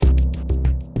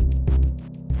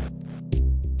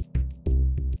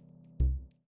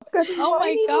Oh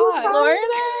my God.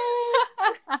 Florida.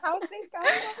 How's it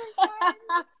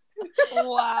going?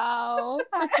 Wow.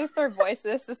 It's just our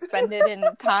voices suspended in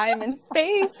time and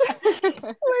space.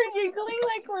 We're giggling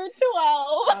like we're 12.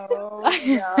 Oh,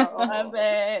 no. Love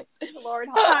it. Lord,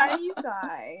 hi, you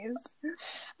guys.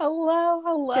 Hello.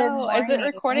 Good Is it morning.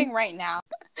 recording right now?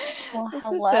 Well, This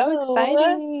hello. is so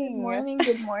exciting.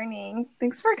 Good morning.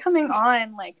 Thanks for coming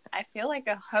on. Like, I feel like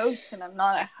a host, and I'm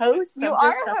not a host. You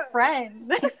I'm are just a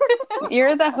friend.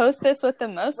 You're the hostess with the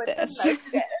With mostest. the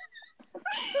mostest.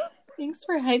 Thanks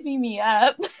for hyping me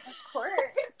up. Of course.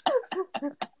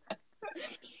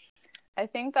 I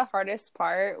think the hardest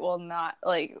part will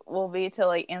be to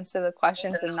answer the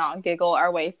questions and not giggle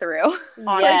our way through.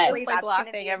 Honestly, Just that's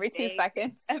laughing every 2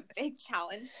 seconds. A big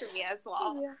challenge for me as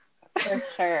well. Yeah. For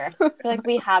sure. I feel like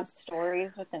we have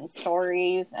stories within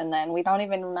stories, and then we don't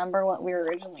even remember what we were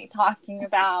originally talking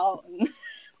about.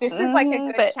 This is like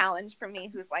a good challenge for me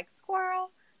who's like,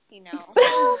 squirrel, you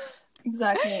know.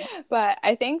 Exactly. But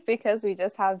I think because we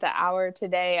just have the hour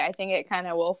today, I think it kind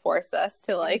of will force us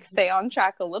to stay on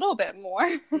track a little bit more.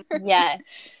 Yes,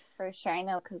 for sure. I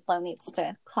know, because Lo needs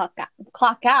to clock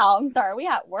out. I'm sorry, we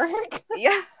at work.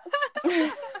 Yeah.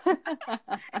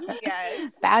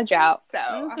 Yes. Badge out.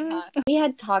 So we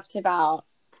had talked about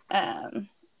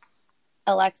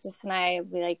Alexis and I.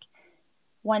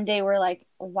 One day we're like,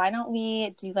 why don't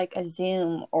we do a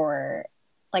Zoom or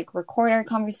record our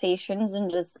conversations and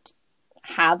just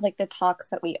have the talks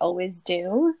that we always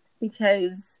do,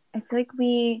 because I feel like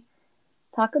we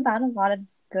talk about a lot of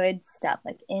good stuff,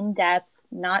 in depth,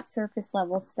 not surface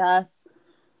level stuff,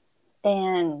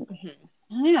 and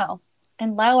I don't know.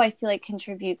 And Lo, I feel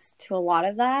contributes to a lot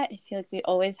of that. I feel we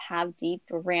always have deep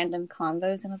or random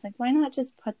convos, and I was like, why not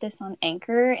just put this on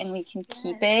Anchor and we can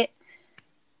keep it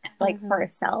for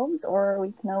ourselves, or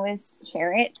we can always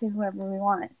share it to whoever we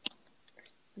want.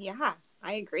 Yeah,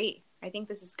 I agree. I think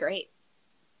this is great.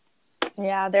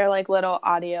 Yeah, they're little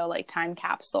audio time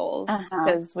capsules,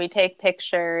 because we take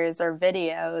pictures or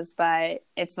videos, but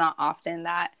it's not often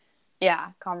that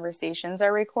conversations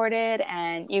are recorded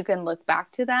and you can look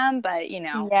back to them, but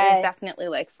there's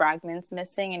definitely fragments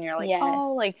missing, and you're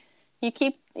you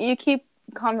keep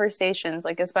conversations,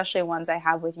 especially ones I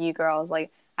have with you girls,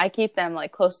 I keep them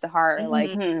close to heart.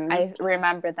 I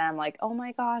remember them oh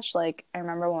my gosh, I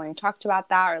remember when we talked about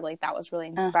that, or that was really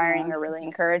inspiring or really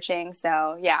encouraging.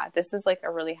 So yeah, this is a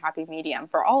really happy medium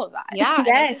for all of that. Yeah. And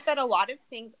I think that a lot of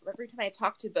things, every time I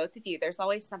talk to both of you, there's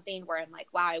always something where I'm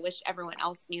wow, I wish everyone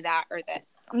else knew that, or that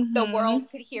the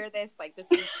world could hear this.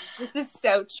 This is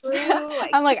so true.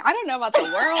 I'm I don't know about the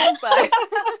world, but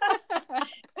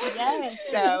Yes.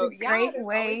 So great there's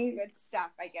way. always good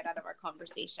stuff I get out of our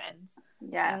conversations.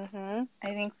 Yes. I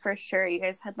think for sure you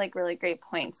guys had really great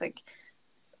points.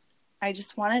 I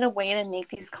just wanted a way to make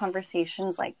these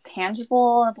conversations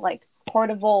tangible,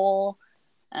 portable,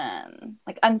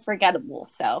 unforgettable.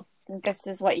 So I think this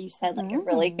is what you said, a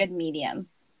really good medium.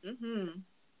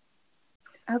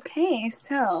 Okay,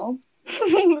 so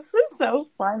this is so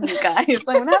fun, you guys.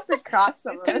 I'm gonna have to crop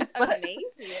some of this. Amazing.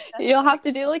 You'll have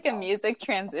to do a music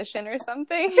transition or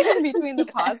something between the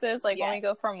pauses, when we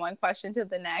go from one question to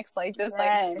the next, just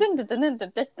dun, dun, dun, dun,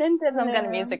 dun, dun, dun, some kind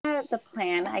of music. The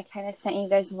plan, I kind of sent you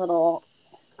guys a little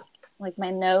my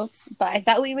notes, but I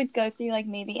thought we would go through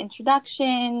maybe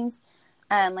introductions,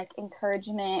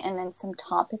 encouragement, and then some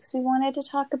topics we wanted to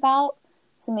talk about.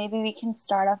 So maybe we can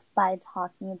start off by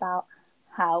talking about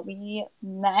how we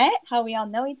met, how we all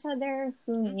know each other,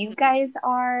 who you guys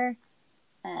are.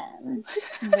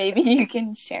 Maybe you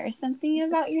can share something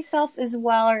about yourself as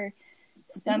well, or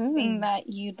something that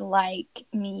you'd like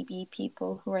maybe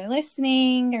people who are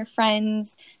listening, or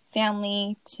friends,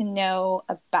 family, to know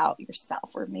about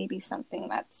yourself, or maybe something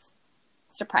that's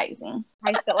surprising.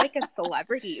 I feel like a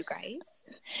celebrity, you guys.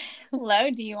 Lo,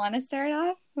 do you want to start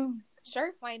off?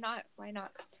 Sure, why not?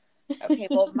 Okay,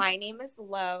 well, my name is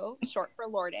Lo, short for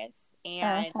Lourdes,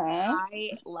 and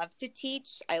I love to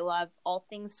teach. I love all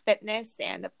things fitness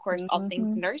and, of course, all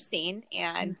things nursing,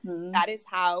 and that is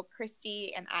how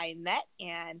Christy and I met,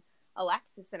 and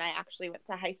Alexis and I actually went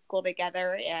to high school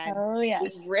together, and we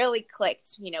really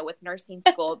clicked, with nursing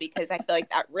school, because I feel like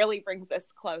that really brings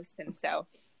us close, and so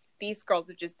these girls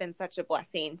have just been such a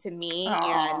blessing to me,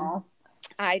 and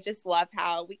I just love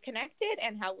how we connected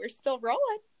and how we're still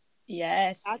rolling.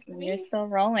 Yes, we're still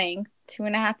rolling.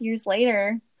 2.5 years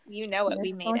later. You know it,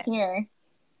 we made it. Here.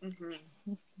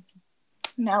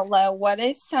 Now, Lo, what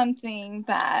is something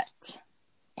that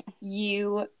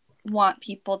you want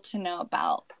people to know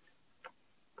about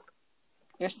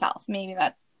yourself? Maybe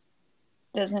that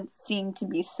doesn't seem to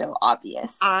be so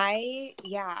obvious. I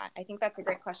think that's a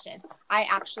great question. I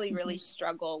actually really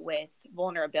struggle with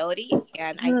vulnerability,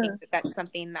 and I think that that's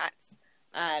something that's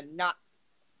not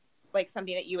like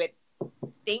something that you would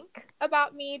think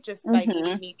about me just by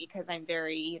meeting me, because I'm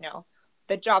very,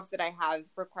 the jobs that I have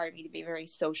require me to be very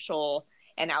social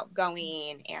and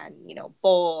outgoing and,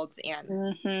 bold,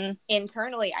 and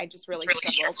internally I just really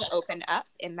struggle to open up.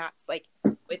 And that's like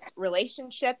with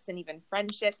relationships and even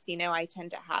friendships, I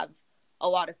tend to have a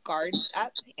lot of guards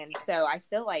up. And so I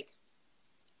feel like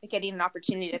getting an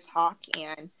opportunity to talk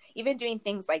and even doing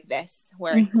things like this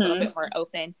where it's a little bit more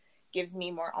open gives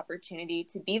me more opportunity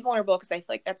to be vulnerable, because I feel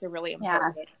like that's a really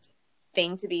important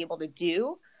thing to be able to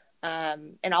do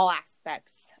in all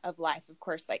aspects of life. Of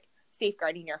course, like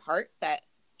safeguarding your heart, but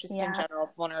just in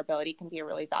general, vulnerability can be a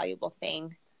really valuable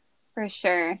thing. For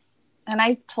sure. And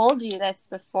I've told you this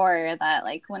before, that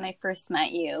like when I first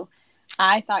met you,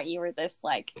 I thought you were this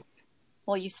like,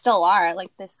 well, you still are, like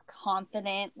this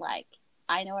confident, like,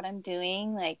 I know what I'm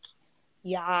doing. Like,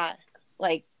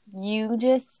 like you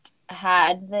just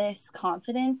had this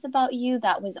confidence about you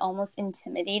that was almost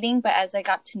intimidating. But as I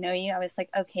got to know you, I was like,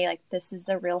 okay, like this is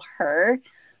the real her.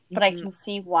 But I can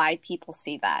see why people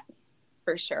see that.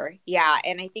 For sure. Yeah.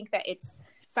 And I think that it's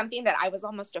something that I was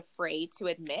almost afraid to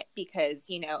admit, because,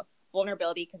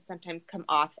 vulnerability can sometimes come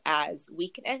off as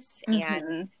weakness.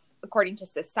 And according to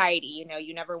society,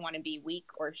 you never want to be weak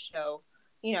or show,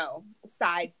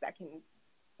 sides that can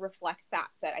reflect that.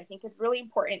 But I think it's really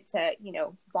important to,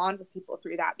 bond with people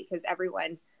through that, because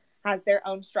everyone has their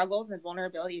own struggles, and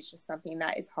vulnerability is just something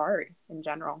that is hard in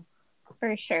general.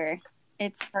 For sure.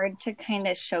 It's hard to kind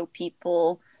of show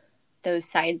people those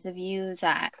sides of you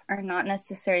that are not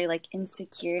necessarily like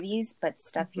insecurities, but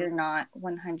stuff you're not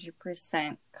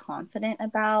 100% confident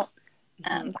about.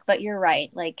 But you're right.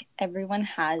 Like everyone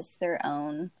has their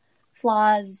own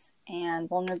flaws and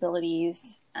vulnerabilities.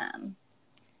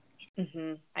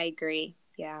 I agree.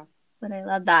 Yeah. But I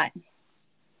love that.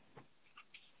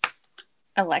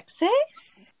 Alexis?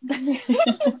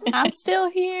 I'm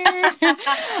still here.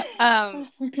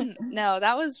 No,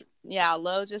 that was,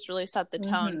 Lo just really set the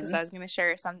tone, because I was going to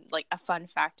share a fun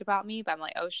fact about me, but I'm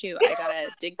like, oh shoot, I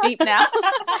gotta dig deep now.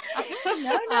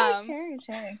 Sure.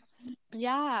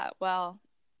 Yeah, well,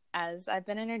 as I've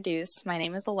been introduced, my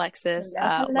name is Alexis.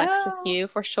 Alexis U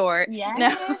for short. Yeah.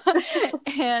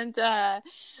 And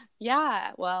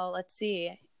well, let's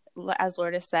see. As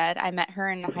Lourdes said, I met her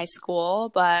in high school,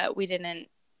 but we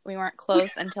weren't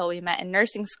close until we met in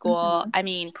nursing school. I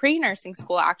mean, pre-nursing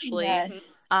school, actually. Yes.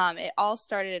 It all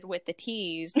started with the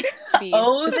T's, to be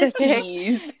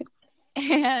specific.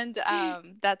 And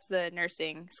that's the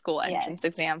nursing school entrance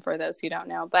exam, for those who don't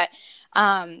know. But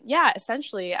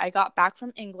essentially, I got back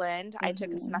from England. I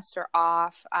took a semester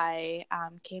off. I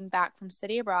came back from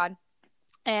study abroad.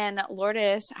 And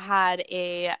Lourdes had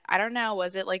I don't know,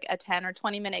 was it like a 10 or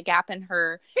 20 minute gap in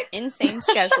her insane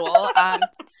schedule?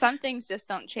 Some things just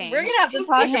don't change. We're going to have to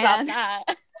talk about that.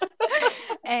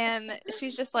 And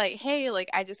she's just like, hey, like,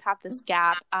 I just have this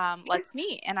gap. Let's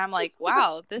meet. And I'm like,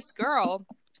 wow, this girl,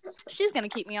 she's going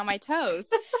to keep me on my toes.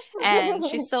 And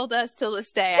she still does till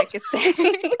this day, I could say.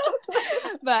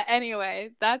 But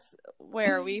anyway, that's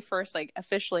where we first like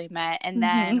officially met. And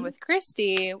then with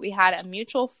Christy, we had a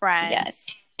mutual friend. Yes.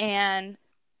 And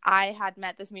I had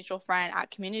met this mutual friend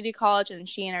at community college, and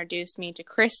she introduced me to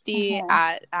Christy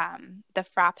at the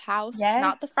Frap House. Yes.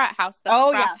 Not the Frat House, the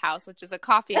Frap House, which is a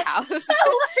coffee house.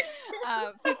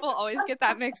 People always get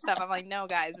that mixed up. I'm like, no,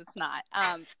 guys, it's not.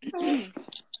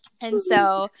 And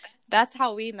so that's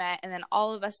how we met. And then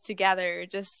all of us together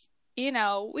just,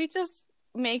 we just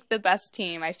make the best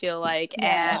team, I feel like.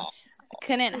 Yes. And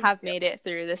couldn't have made it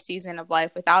through this season of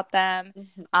life without them.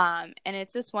 And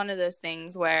it's just one of those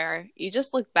things where you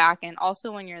just look back, and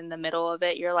also when you're in the middle of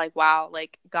it, you're like, wow,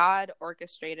 like God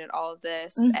orchestrated all of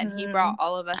this and he brought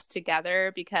all of us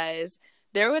together, because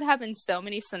there would have been so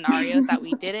many scenarios that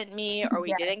we didn't meet, or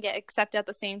we didn't get accepted at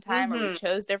the same time, or we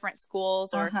chose different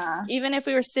schools, or even if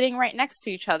we were sitting right next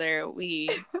to each other, we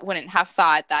wouldn't have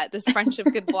thought that this friendship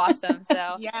could blossom.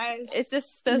 So it's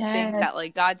just those things that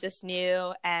like God just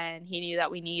knew, and he knew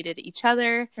that we needed each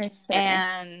other.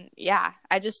 And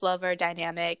I just love our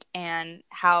dynamic and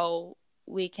how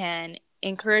we can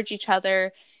encourage each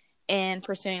other in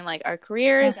pursuing like our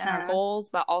careers and our goals,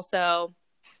 but also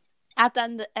at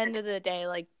the end of the day,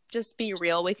 like, just be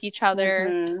real with each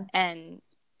other and,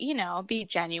 be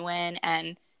genuine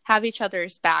and have each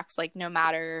other's backs, like, no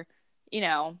matter,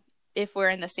 if we're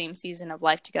in the same season of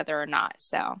life together or not.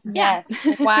 So, wow. I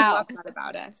love that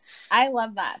about us. I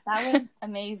love that. That was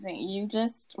amazing. You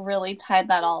just really tied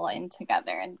that all in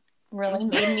together. And really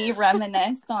made me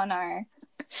reminisce on our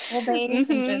school days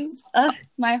and just,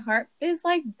 my heart is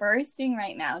like bursting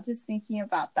right now just thinking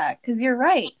about that. Because you're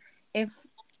right. If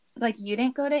like you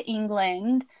didn't go to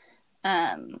England,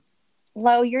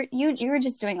 Lo, you were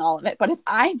just doing all of it. But if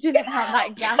I didn't have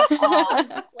that gap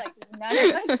on, like none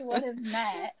of us would have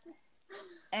met.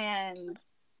 And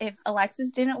if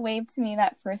Alexis didn't wave to me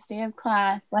that first day of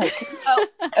class, like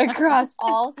across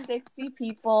all 60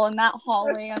 people in that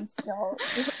hallway, I'm still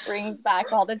just brings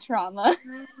back all the trauma.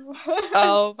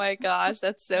 Oh my gosh,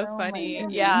 that's so funny.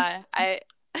 Yeah,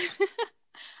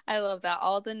 I love that,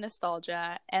 all the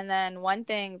nostalgia. And then one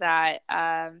thing that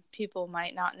people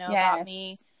might not know about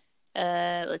me,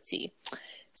 let's see.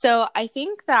 So I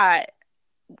think that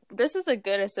this is a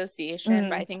good association,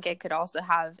 but I think it could also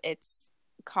have its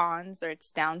cons or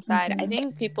its downside. I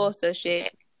think people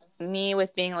associate me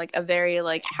with being like a very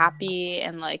like happy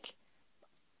and like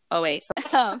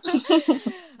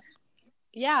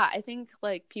yeah, I think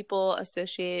like people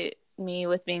associate me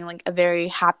with being like a very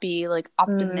happy, like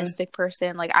optimistic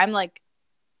person. Like I'm like,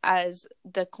 as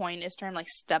the coin is termed, like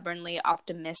stubbornly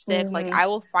optimistic. Like I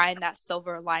will find that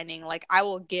silver lining. Like I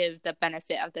will give the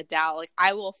benefit of the doubt. Like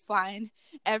I will find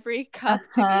every cup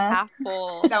to be half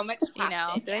full. So much passion, you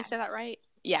know, did I say that right?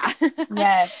 Yeah.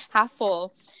 Yes. Half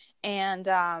full. And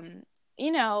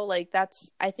you know, like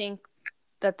I think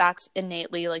that's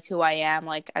innately like who I am.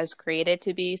 Like I was created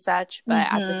to be such,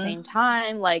 but at the same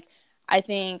time, like I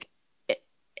think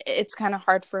it's kind of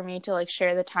hard for me to like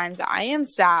share the times that I am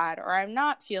sad or I'm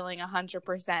not feeling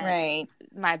 100%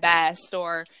 my best,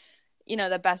 or you know,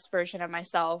 the best version of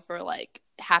myself, or like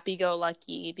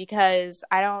happy-go-lucky, because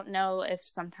I don't know if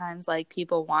sometimes like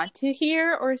people want to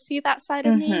hear or see that side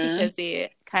of me, because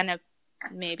they kind of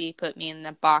maybe put me in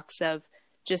the box of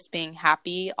just being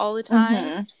happy all the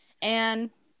time.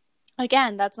 And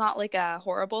again, that's not like a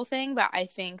horrible thing, but I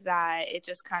think that it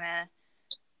just kind of,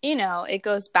 you know, it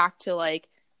goes back to like,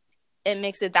 it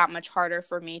makes it that much harder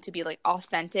for me to be like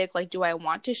authentic. Like, do I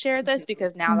want to share this?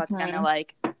 Because now that's going to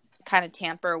like kind of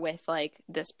tamper with like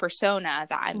this persona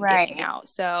that I'm giving out.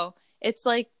 So it's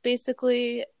like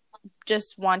basically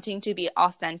just wanting to be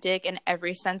authentic in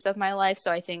every sense of my life.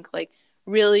 So I think like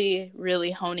really, really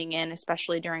honing in,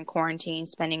 especially during quarantine,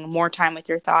 spending more time with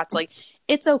your thoughts. Like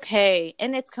it's okay.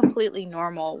 And it's completely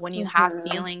normal when you have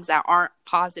feelings that aren't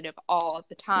positive all of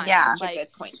the time. Yeah. Like, a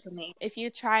good point to make. If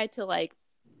you try to like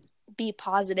be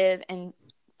positive and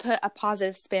put a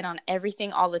positive spin on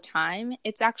everything all the time,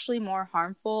 it's actually more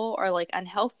harmful or like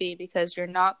unhealthy, because you're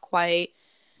not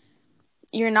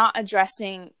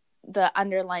addressing the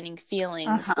underlying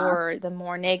feelings or the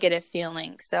more negative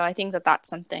feelings. So I think that that's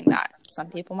something that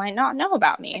some people might not know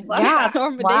about me. Yeah.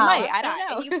 Or they might. I don't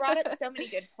know. And you brought up so many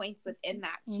good points within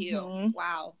that too.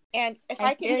 Wow. And if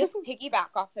I could just piggyback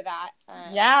off of that.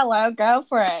 Yeah, Lo, go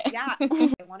for it. Yeah.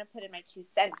 I want to put in my 2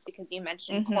 cents, because you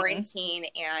mentioned quarantine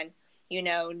and, you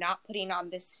know, not putting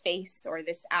on this face or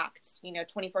this act, you know,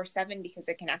 24/7, because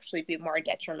it can actually be more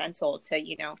detrimental to,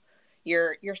 you know,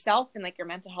 yourself and like your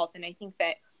mental health. And I think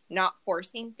that not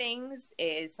forcing things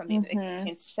is something that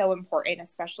is so important,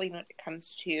 especially when it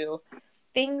comes to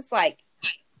things like,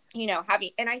 you know, having,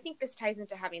 and I think this ties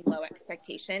into having low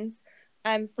expectations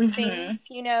for things,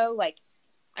 you know, like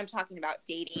I'm talking about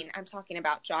dating, I'm talking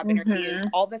about job interviews,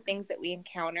 all the things that we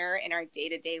encounter in our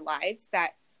day-to-day lives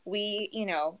that we, you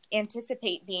know,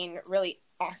 anticipate being really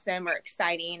awesome or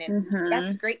exciting. And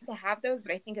that's great to have those,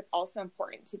 but I think it's also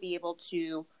important to be able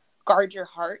to guard your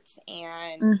heart.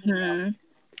 And, you know,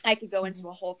 I could go into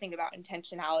a whole thing about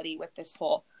intentionality with this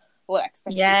whole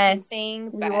expectation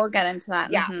thing. But we will get into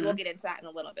that. Yeah, we'll get into that in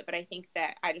a little bit. But I think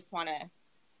that I just want to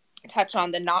touch on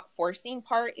the not forcing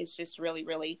part is just really,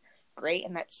 really great.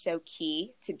 And that's so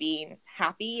key to being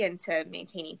happy and to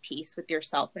maintaining peace with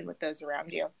yourself and with those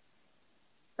around you.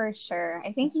 For sure.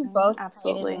 I think you both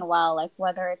stated it well, like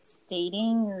whether it's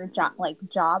dating or job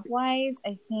wise,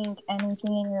 I think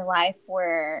anything in your life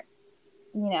where,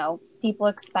 you know, people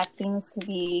expect things to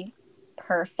be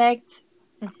perfect,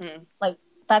 like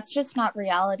that's just not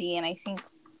reality. And I think,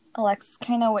 Alexis,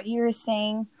 kind of what you were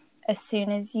saying, as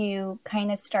soon as you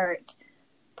kind of start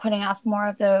putting off more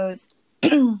of those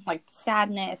like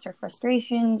sadness or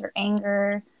frustrations or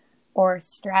anger or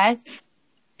stress,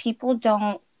 people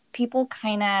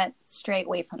kind of stray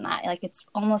away from that. Like it's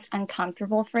almost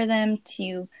uncomfortable for them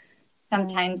to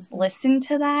sometimes listen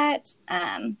to that.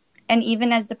 And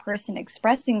even as the person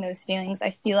expressing those feelings, I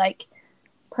feel like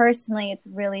personally it's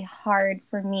really hard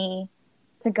for me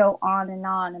to go on and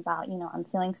on about, you know, I'm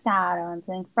feeling sad or I'm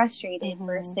feeling frustrated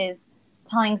versus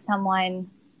telling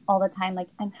someone all the time, like,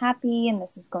 I'm happy and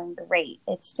this is going great.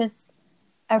 It's just,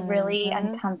 a really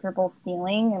uncomfortable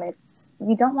feeling, and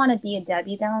you don't want to be a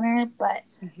Debbie Downer, but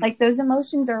like those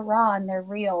emotions are raw and they're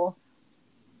real.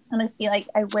 And I feel like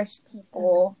I wish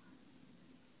people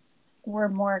were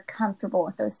more comfortable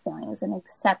with those feelings and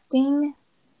accepting.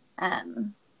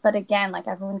 But again, like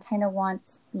everyone kind of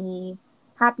wants the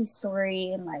happy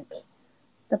story and like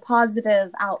the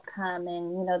positive outcome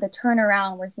and, you know, the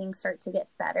turnaround where things start to get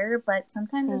better. But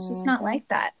sometimes it's just not like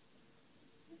that.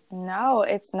 No,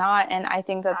 it's not. And I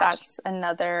think that that's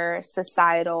another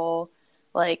societal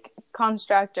like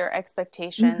construct or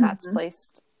expectation that's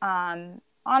placed on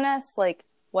us. Like,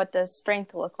 what does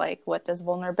strength look like? What does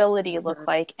vulnerability look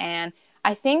like? And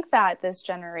I think that this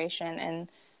generation, and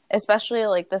especially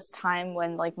like this time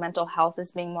when like mental health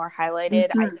is being more highlighted,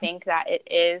 I think that it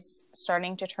is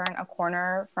starting to turn a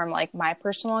corner from like my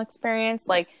personal experience.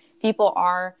 Like, people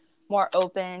are more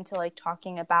open to like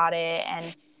talking about it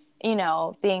and, you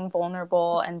know, being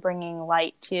vulnerable and bringing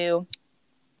light to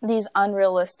these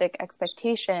unrealistic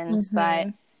expectations. But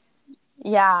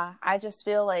yeah, I just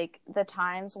feel like the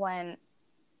times when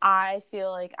I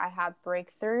feel like I have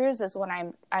breakthroughs is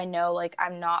when I know like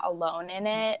I'm not alone in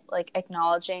it, like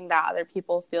acknowledging that other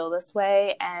people feel this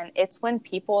way. And it's when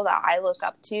people that I look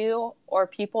up to or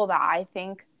people that I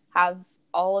think have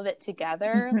all of it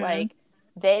together, like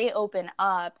they open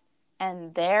up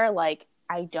and they're like,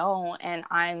 I don't, and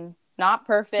I'm not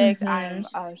perfect. I'm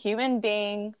a human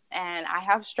being and I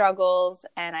have struggles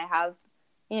and I have,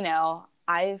 you know,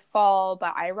 I fall,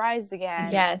 but I rise again.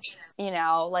 Yes. You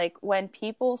know, like when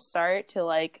people start to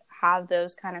like have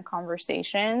those kind of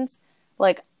conversations,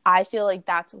 like I feel like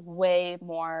that's way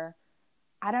more,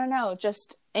 I don't know,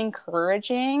 just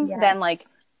encouraging than like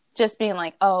just being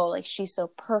like, oh, like she's so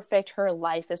perfect. Her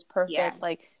life is perfect. Yeah.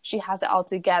 Like she has it all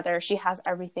together. She has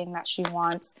everything that she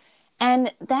wants.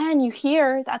 And then you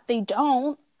hear that they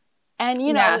don't. And,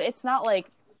 you know, it's not like,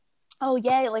 oh,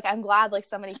 yay, like, I'm glad, like,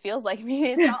 somebody feels like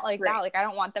me. It's not like that. Like, I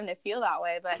don't want them to feel that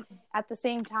way. But at the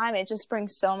same time, it just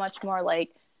brings so much more,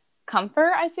 like,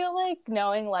 comfort, I feel like,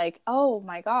 knowing, like, oh,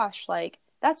 my gosh, like,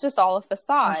 that's just all a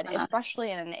facade,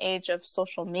 especially in an age of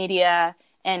social media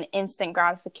and instant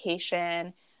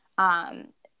gratification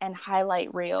and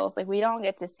highlight reels. Like, we don't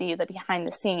get to see the behind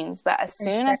the scenes. But as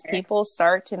soon as people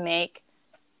start to make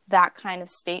that kind of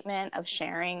statement of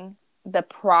sharing the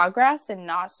progress and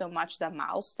not so much the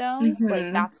milestones,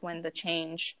 like that's when the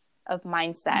change of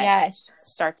mindset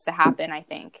starts to happen, I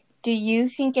think. Do you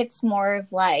think it's more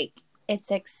of like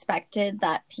it's expected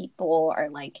that people are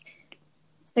like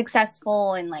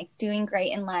successful and like doing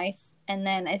great in life, and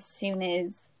then as soon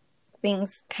as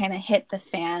things kind of hit the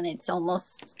fan, it's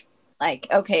almost like,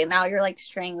 okay, now you're like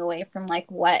straying away from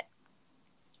like what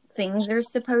things are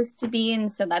supposed to be, and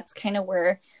so that's kind of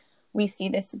where we see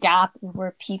this gap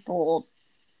where people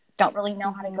don't really know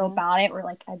how to go about it or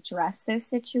like address those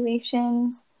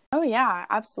situations. Oh yeah,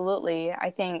 absolutely. I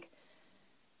think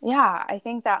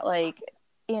that like,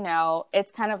 you know,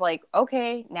 it's kind of like,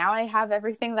 okay, now I have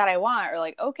everything that I want, or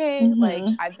like, okay, like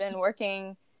I've been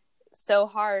working so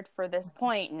hard for this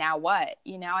point, now what?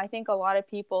 You know, I think a lot of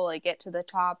people like get to the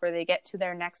top or they get to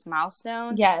their next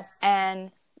milestone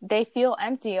and they feel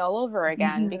empty all over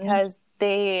again because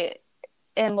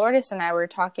and Lourdes and I were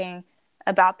talking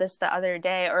about this the other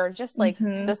day, or just like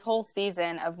this whole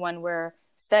season of when we're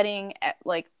studying at,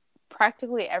 like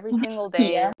practically every single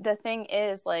day. The thing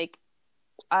is, like,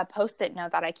 a post-it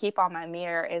note that I keep on my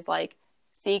mirror is like,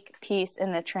 seek peace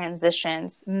in the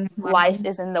transitions. Life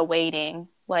is in the waiting.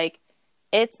 Like,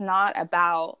 it's not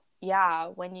about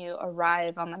when you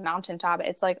arrive on the mountaintop,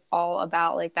 it's like all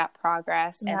about like that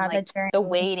progress and like the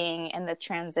waiting and the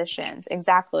transitions.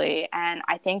 Exactly. And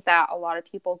I think that a lot of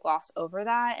people gloss over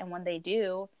that. And when they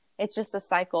do, it's just a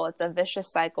cycle. It's a vicious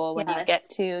cycle. When you get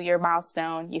to your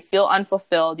milestone, you feel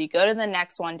unfulfilled, you go to the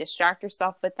next one, distract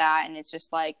yourself with that. And it's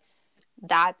just like,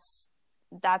 that's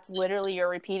literally, you're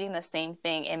repeating the same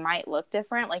thing. It might look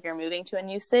different. Like you're moving to a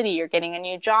new city, you're getting a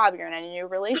new job, you're in a new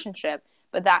relationship.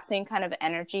 But that same kind of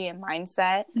energy and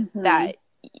mindset that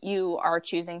you are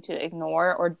choosing to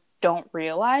ignore or don't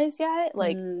realize yet,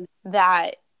 like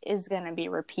that is going to be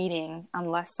repeating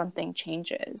unless something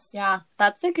changes. Yeah,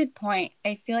 that's a good point.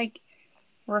 I feel like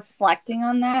reflecting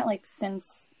on that, like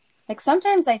since, like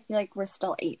sometimes I feel like we're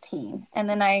still 18. And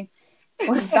then I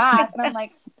look back and I'm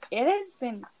like, it has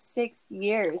been 6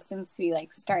 years since we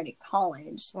like started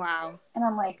college. Wow. And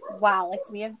I'm like, wow, like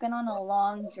we have been on a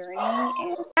long journey.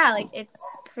 And yeah, like it's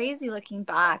crazy looking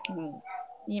back, and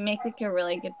you make like a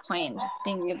really good point, just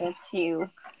being able to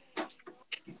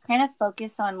kind of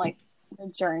focus on like the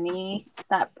journey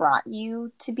that brought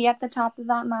you to be at the top of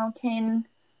that mountain.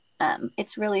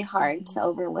 it's really hard to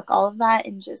overlook all of that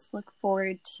and just look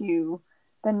forward to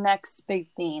the next big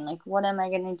thing. Like, what am I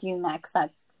going to do next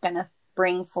that's going to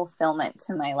bring fulfillment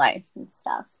to my life and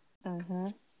stuff. Mm-hmm.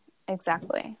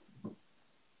 Exactly.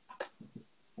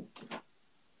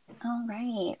 All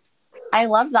right. I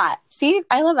love that. See,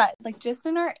 I love that. Like, just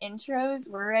in our intros,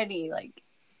 we're ready. Like,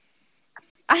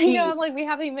 I know, like, we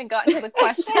haven't even gotten to the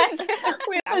questions. That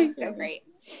was so great.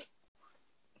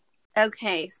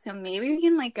 Okay, so maybe we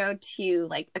can, like, go to,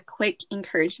 like, a quick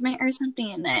encouragement or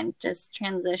something and then just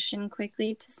transition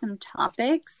quickly to some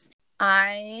topics.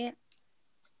 I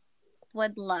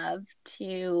would love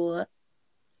to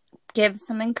give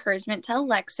some encouragement to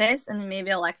Alexis, and then maybe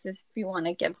Alexis, if you want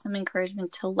to give some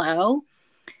encouragement to Lo.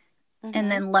 Mm-hmm.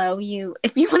 And then Lo,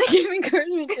 if you want to give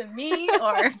encouragement to me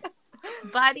or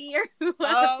Buddy or whoever.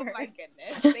 Oh my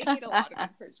goodness, they need a lot of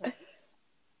encouragement.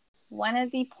 One of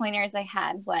the pointers I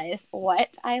had was what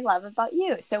I love about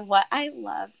you. So what I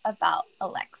love about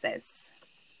Alexis.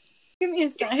 Give me a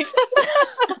second.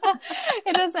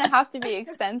 It doesn't have to be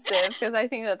extensive because I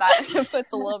think that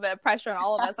puts a little bit of pressure on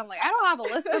all of us. I'm like, I don't have a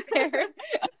list prepared.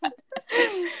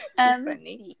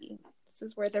 This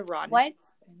is where the raw. What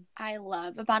I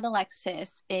love about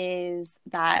Alexis is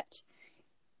that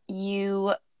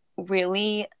you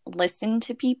really listen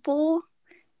to people.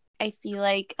 I feel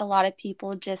like a lot of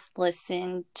people just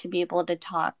listen to be able to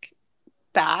talk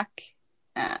back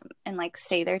and like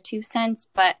say their 2 cents,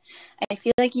 but I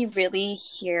feel like you really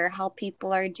hear how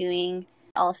people are doing.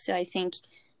 Also, I think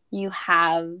you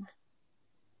have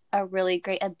a really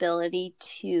great ability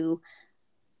to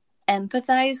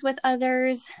empathize with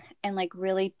others and like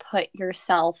really put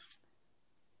yourself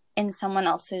in someone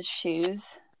else's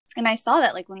shoes. And I saw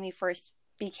that like when we first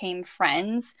became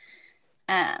friends,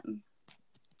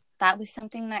 that was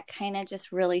something that kind of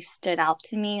just really stood out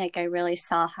to me. Like I really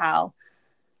saw how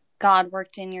God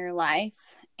worked in your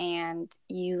life, and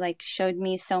you like showed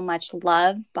me so much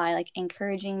love by like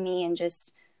encouraging me and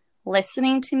just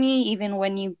listening to me even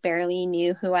when you barely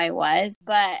knew who I was.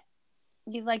 But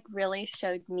you like really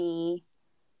showed me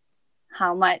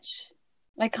how much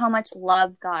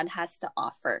love God has to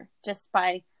offer just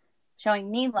by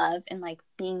showing me love and like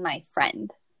being my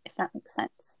friend, if that makes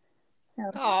sense.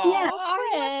 So, yeah,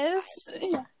 Chris.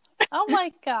 Yeah. Oh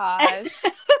my gosh.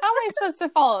 How am I supposed to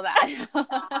follow that?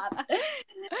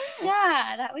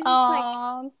 Yeah, that was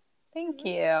just thank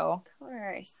you. Of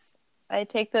course. I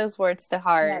take those words to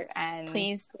heart. Yes, and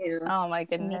please do. Oh my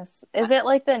goodness. Is it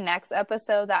like the next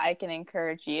episode that I can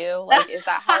encourage you? Like, is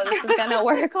that how this is going to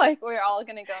work? Like, we're all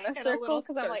going to go in a circle?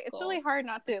 Because I'm like, it's really hard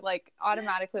not to like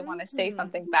automatically want to say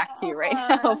something back to you right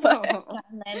now. But...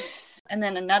 And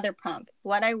then another prompt.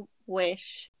 What I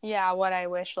wish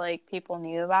like people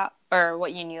knew about, or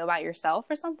what you knew about yourself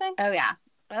or something. Oh yeah.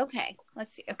 Okay.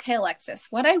 Let's see. Okay, Alexis.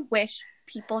 What I wish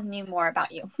people knew more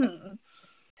about you.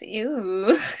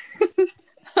 Ooh.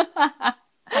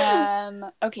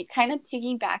 Okay, kind of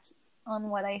piggyback on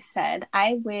what I said.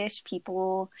 I wish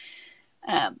people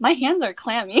my hands are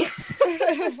clammy.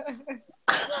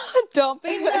 Don't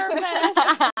be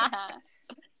nervous.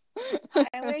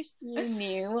 I wish you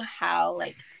knew how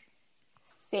like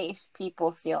safe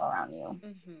people feel around you.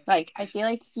 Mm-hmm. Like I feel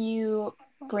like you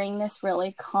bring this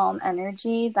really calm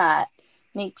energy that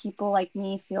make people like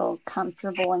me feel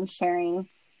comfortable in sharing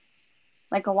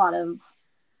like a lot of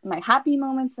my happy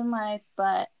moments in life,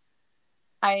 but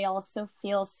I also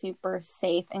feel super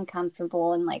safe and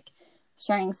comfortable in like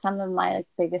sharing some of my like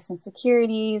biggest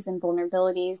insecurities and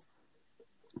vulnerabilities,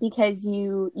 because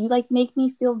you like make me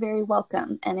feel very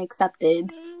welcome and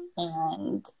accepted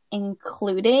and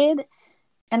included.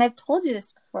 And I've told you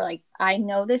this before, like I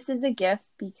know this is a gift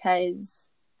because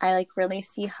I like really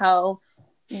see how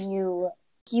you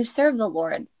serve the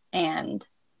Lord.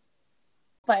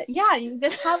 But yeah, you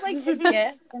just have like a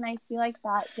gift, and I feel like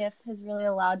that gift has really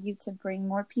allowed you to bring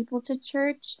more people to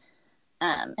church,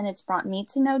 and it's brought me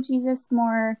to know Jesus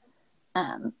more,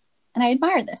 and I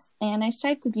admire this, and I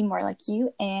strive to be more like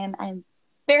you, and I'm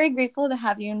very grateful to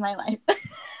have you in my life.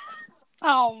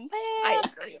 Oh man, I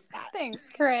agree with that. Thanks,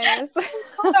 Chris.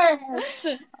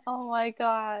 Oh my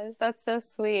gosh, that's so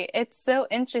sweet. It's so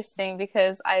interesting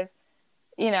because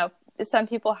some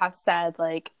people have said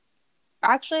like,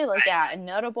 actually, like, yeah, a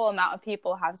notable amount of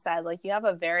people have said, like, you have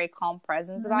a very calm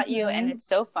presence about you. And it's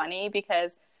so funny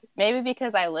because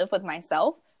I live with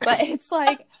myself, but it's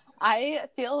like, I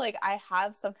feel like I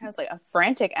have sometimes like a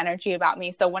frantic energy about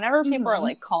me. So whenever people are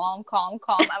like, calm, I'm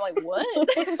like, what?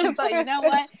 But you know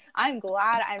what? I'm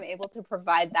glad I'm able to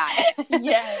provide that.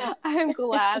 Yes. I'm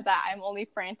glad that I'm only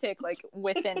frantic, like,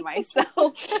 within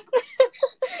myself.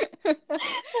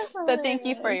 But thank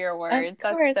you for your words.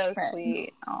 That's so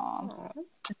sweet. Aww.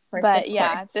 But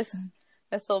yeah, this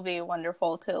will be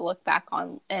wonderful to look back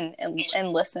on and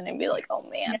listen and be like, oh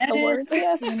man, the words,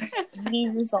 yes.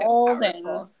 Years old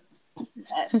and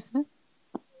yes.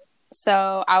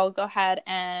 So I will go ahead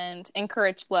and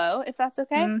encourage Flo, if that's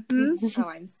okay. Mm-hmm. Oh,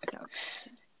 I'm so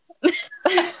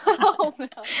oh no.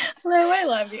 Flo, I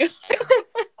love you.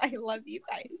 I love you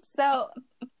guys. So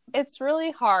it's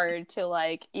really hard to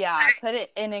like, put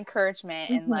it in encouragement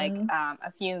in like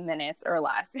a few minutes or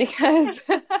less because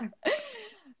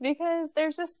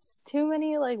there's just too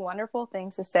many like wonderful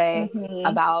things to say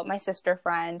about my sister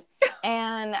friend,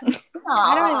 and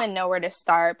I don't even know where to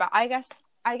start. But I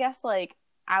guess like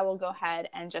I will go ahead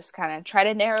and just kind of try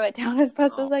to narrow it down as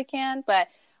best as I can. But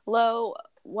Lo,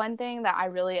 one thing that I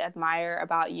really admire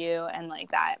about you and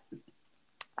like that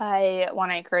I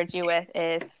want to encourage you with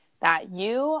is that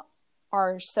you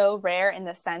are so rare in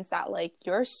the sense that like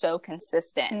you're so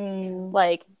consistent.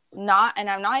 Like not, and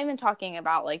I'm not even talking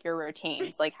about like your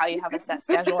routines, like how you have a set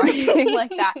schedule or anything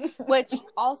like that, which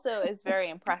also is very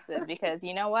impressive because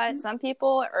you know what? Some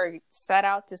people are set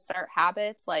out to start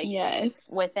habits like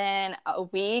within a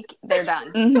week, they're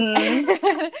done.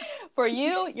 For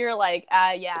you, you're like,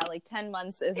 like 10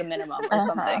 months is a minimum or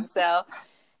something. So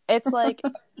it's like,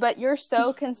 but you're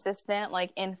so consistent,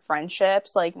 like in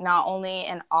friendships, like not only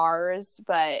in ours,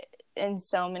 but in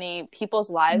so many people's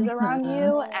lives around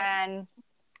you. And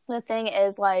the thing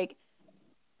is like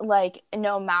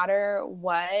no matter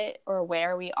what or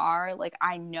where we are, like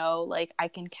I know like I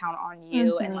can count on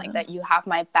you and like that you have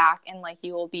my back and like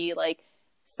you will be like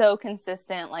so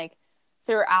consistent like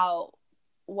throughout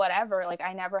whatever. Like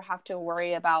I never have to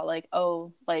worry about like,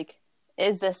 oh, like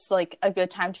is this like a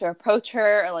good time to approach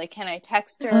her, or like can I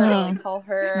text her or like call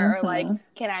her or like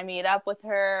can I meet up with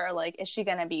her, or like is she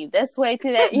gonna be this way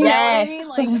today, you know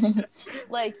what I mean?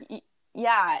 Like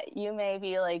yeah, you may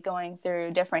be like going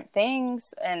through different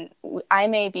things and I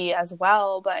may be as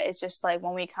well, but it's just like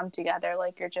when we come together,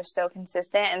 like you're just so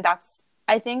consistent, and that's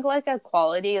I think like a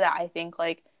quality that I think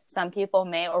like some people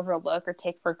may overlook or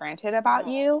take for granted about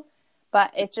you,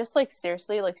 but it's just like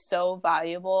seriously like so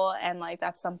valuable, and like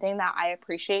that's something that I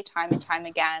appreciate time and time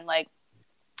again. Like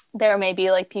there may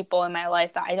be like people in my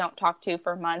life that I don't talk to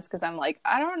for months because I'm like,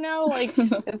 I don't know like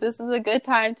if this is a good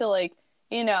time to like,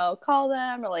 you know, call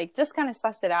them or like just kind of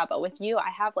suss it out. But with you, I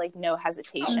have like no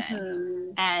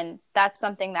hesitation. And that's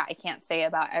something that I can't say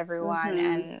about everyone.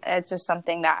 And it's just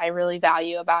something that I really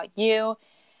value about you.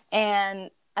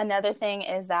 And another thing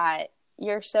is that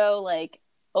you're so like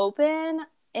open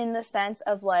in the sense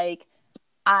of like,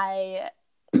 I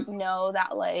know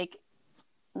that like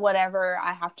whatever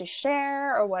I have to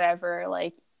share or whatever,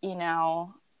 like, you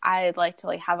know, I'd like to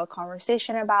like have a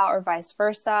conversation about or vice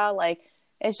versa. Like,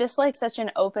 it's just like such an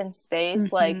open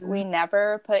space. Like we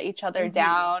never put each other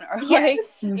down or like,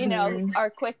 you know,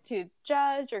 are quick to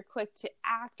judge or quick to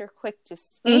act or quick to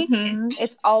speak.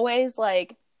 It's always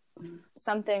like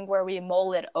something where we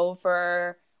mull it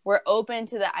over. We're open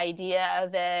to the idea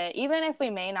of it, even if we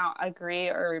may not agree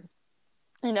or,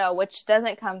 you know, which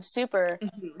doesn't come super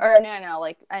or no,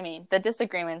 like, I mean, the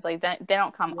disagreements, like they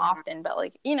don't come often, but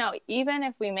like, you know, even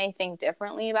if we may think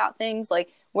differently about things, like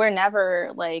we're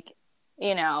never like,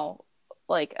 you know,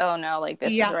 like, oh no, like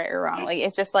this is right or wrong. Like,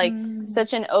 it's just like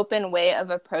such an open way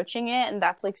of approaching it. And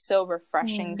that's like so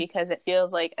refreshing because it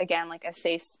feels like, again, like a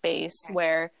safe space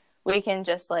where we can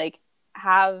just like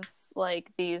have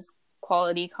like these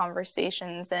quality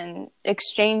conversations and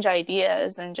exchange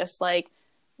ideas and just like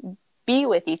be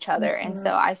with each other. And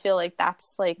so I feel like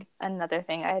that's like another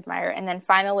thing I admire. And then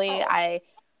finally, I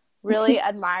really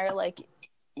admire like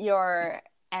your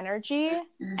energy.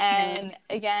 And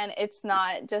again, it's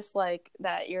not just like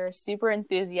that you're super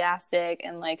enthusiastic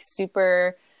and like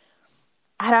super,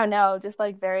 I don't know, just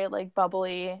like very like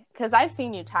bubbly, because I've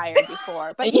seen you tired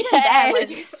before, but even then, like,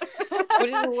 which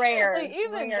is rare. Like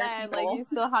even then, like you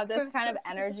still have this kind of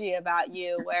energy about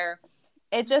you where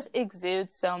it just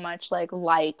exudes so much like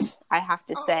light, I have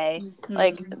to say.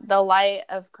 Like the light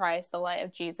of Christ, the light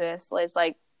of Jesus is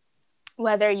like,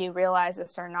 whether you realize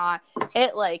this or not,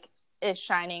 it like is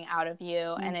shining out of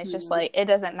you. And it's just like, it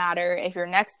doesn't matter if you're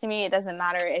next to me, it doesn't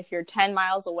matter if you're 10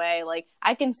 miles away, like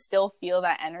I can still feel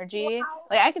that energy.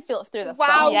 Like I can feel it through the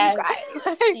phone.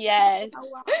 Yes.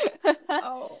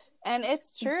 And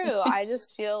it's true. I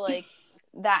just feel like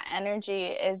that energy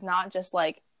is not just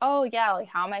like, oh yeah, like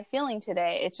how am I feeling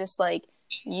today? It's just like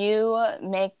you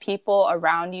make people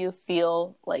around you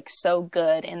feel like so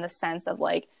good, in the sense of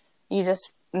like you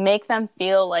just make them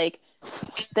feel like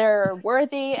they're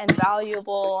worthy and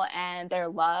valuable and they're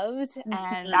loved,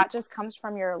 and that just comes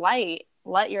from your light.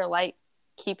 Let your light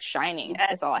keep shining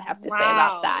is all I have to say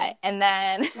about that. And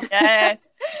then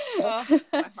Oh,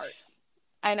 my heart.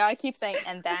 I know I keep saying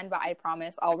and then, but I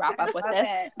promise I'll wrap up with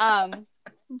this.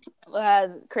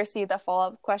 Chrissy, the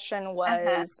follow-up question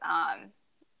was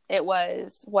it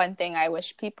was one thing I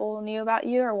wish people knew about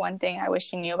you, or one thing I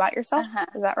wish you knew about yourself.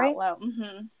 Is that right?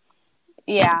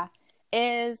 Yeah.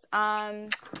 Is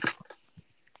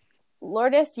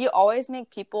Lourdes, you always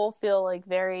make people feel like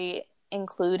very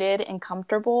included and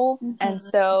comfortable. And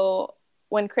so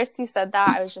when Christy said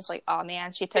that, I was just like, oh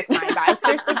man, she took mine. But I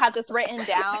seriously had this written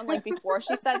down like before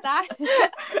she said that.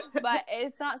 But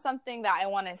it's not something that I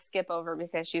want to skip over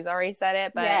because she's already said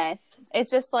it. But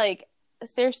it's just like,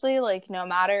 seriously, like no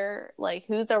matter like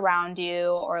who's around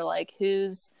you, or like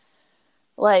who's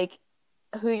like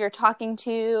who you're talking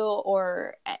to,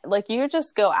 or like you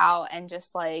just go out and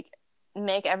just like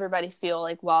make everybody feel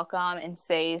like welcome and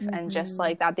safe and just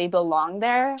like that they belong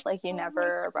there. Like you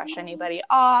never brush anybody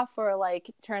off or like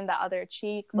turn the other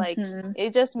cheek. Like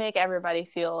it just make everybody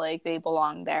feel like they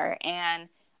belong there. And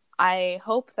I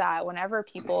hope that whenever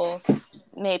people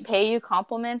may pay you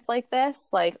compliments like this,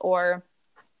 like, or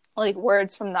like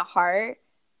words from the heart,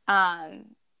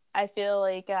 I feel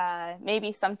like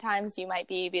maybe sometimes you might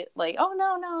be like, oh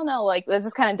no, like let's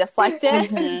just kind of deflect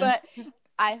it. But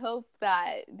I hope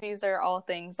that these are all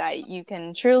things that you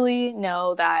can truly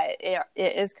know that it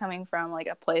is coming from like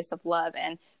a place of love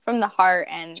and from the heart,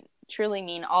 and truly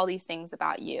mean all these things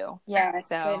about you.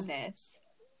 So goodness.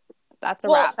 That's a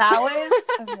wrap. That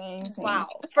was amazing. Wow.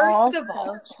 First of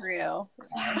all, so true.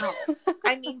 Wow.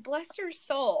 I mean, bless your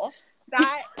soul.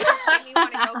 That made me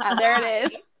want to go. There it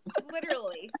is.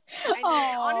 Literally. I mean,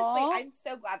 honestly, I'm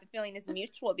so glad the feeling is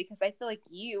mutual, because I feel like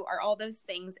you are all those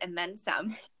things and then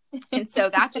some. And so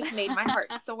that just made my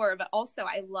heart soar. But also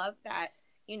I love that,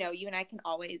 you know, you and I can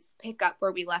always pick up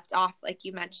where we left off, like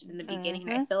you mentioned in the beginning.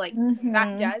 And I feel like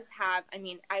that does have, I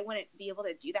mean, I wouldn't be able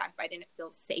to do that if I didn't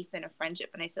feel safe in a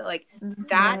friendship. And I feel like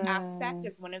that aspect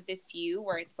is one of the few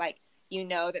where it's like, you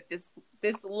know, that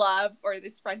this love or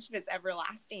this friendship is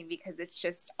everlasting, because it's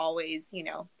just always, you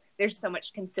know, there's so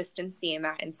much consistency in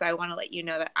that. And so I want to let you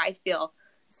know that I feel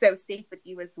so safe with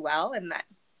you as well. And that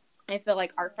I feel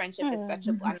like our friendship is such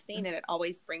a blessing, and it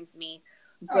always brings me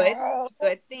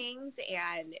good things,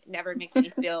 and never makes me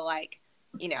feel like,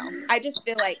 you know, I just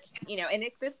feel like, you know, and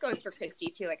this goes for Christy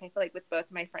too. Like, I feel like with both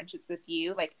my friendships with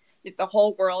you, like if the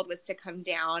whole world was to come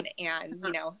down and,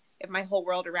 you know, if my whole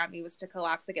world around me was to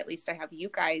collapse, like at least I have you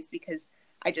guys, because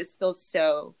I just feel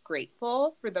so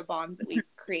grateful for the bonds that we've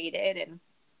created, and,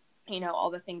 you know, all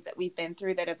the things that we've been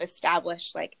through that have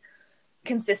established like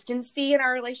consistency in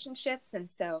our relationships. And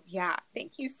so, yeah,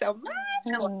 thank you so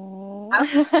much.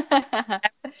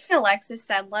 Alexis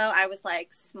said low, I was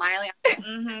like smiling.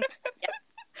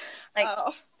 Like,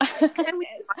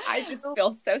 I just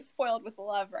feel so spoiled with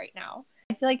love right now.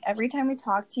 I feel like every time we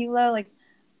talk to you, Lo, like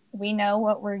we know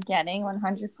what we're getting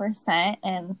 100%.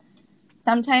 And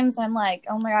sometimes I'm like,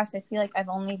 oh my gosh, I feel like I've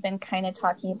only been kind of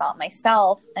talking about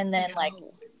myself. And then like,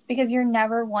 because you're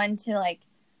never one to like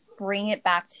bring it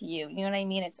back to you. You know what I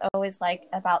mean? It's always like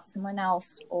about someone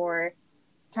else, or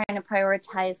trying to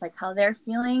prioritize like how they're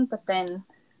feeling. But then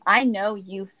I know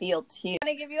you feel too. I want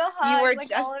to give you a hug. You were like,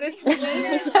 just the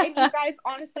sweetest. And you guys,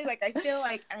 honestly, like I feel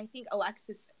like, and I think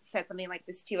Alexis said something like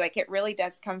this too, like it really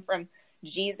does come from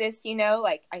Jesus, you know,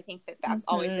 like I think that that's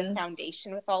always the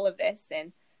foundation with all of this.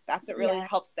 And that's what really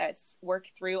helps us work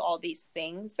through all these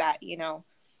things that, you know,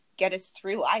 get us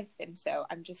through life. And so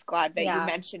I'm just glad that you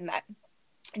mentioned that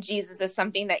Jesus is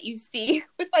something that you see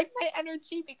with like my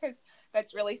energy, because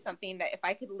that's really something that if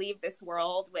I could leave this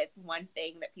world with one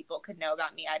thing that people could know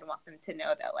about me, I'd want them to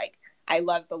know that like I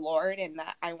love the Lord, and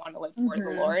that I want to live for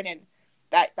the Lord, and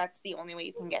that's the only way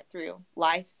you can get through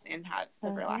life and have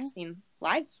everlasting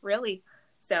life, really.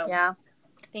 So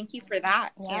thank you for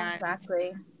that. Yeah,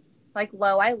 exactly. Like,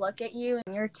 Lo, I look at you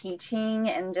and your teaching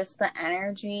and just the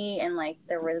energy and like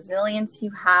the resilience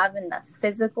you have and the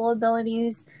physical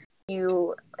abilities.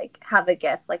 You like have a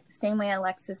gift, like the same way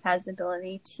Alexis has the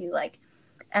ability to like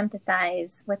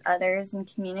empathize with others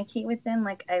and communicate with them.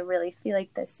 Like, I really feel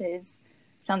like this is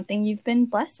something you've been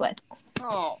blessed with.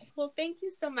 Oh, well, thank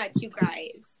you so much, you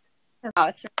guys. Oh,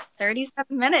 it's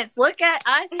 37 minutes. Look at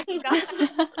us.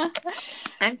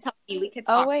 I'm telling you, we could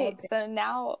talk. Oh, wait. So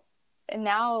now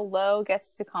Lo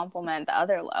gets to compliment the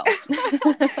other Lo.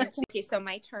 Okay, so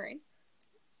my turn.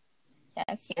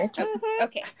 Yes, your turn.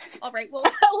 Okay. All right. Well,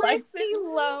 Christy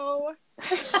Lowe.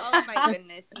 Oh my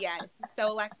goodness. Yes.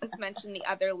 So Alexis mentioned the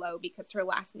other Lowe because her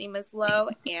last name is Lowe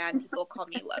and people call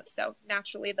me Lowe. So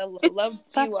naturally the Lowe duo.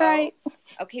 That's right.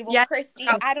 Okay. Well, Christy,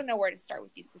 I don't know where to start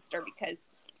with you, sister, because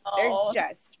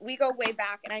we go way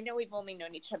back, and I know we've only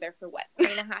known each other for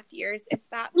 3.5 years, if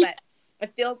that, but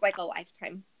it feels like a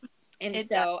lifetime. And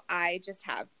I just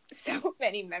have so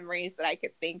many memories that I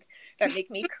could think that make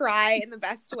me cry in the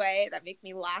best way, that make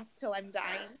me laugh till I'm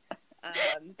dying.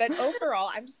 But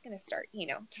overall, I'm just going to start,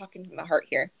 talking from the heart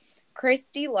here.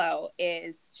 Christy Lowe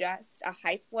is just a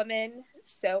hype woman,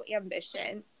 so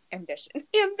ambitious.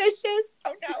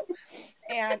 Oh no.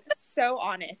 And so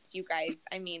honest, you guys.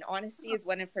 I mean, honesty is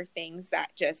one of her things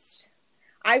that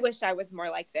I wish I was more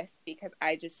like this, because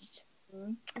I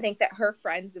think that her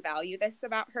friends value this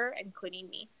about her, including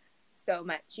me, so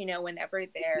much. Whenever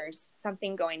there's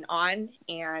something going on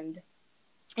and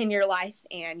in your life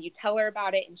and you tell her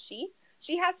about it, and she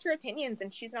has her opinions,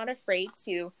 and she's not afraid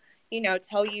to,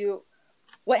 tell you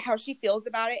how she feels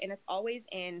about it. And it's always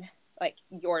in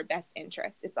your best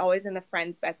interest. It's always in the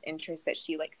friend's best interest that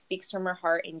she speaks from her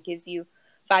heart and gives you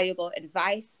valuable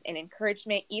advice and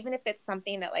encouragement, even if it's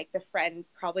something that the friend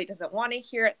probably doesn't want to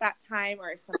hear at that time,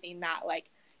 or something that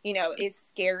is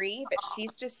scary, but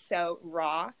she's just so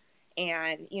raw,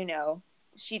 and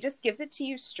she just gives it to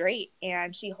you straight,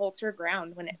 and she holds her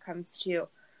ground when it comes to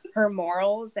her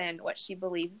morals and what she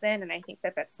believes in. And I think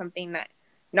that that's something that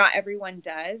not everyone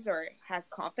does or has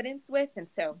confidence with. And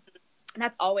so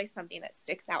that's always something that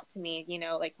sticks out to me,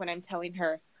 when I'm telling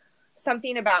her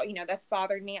something about, that's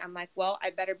bothered me, I'm like, well,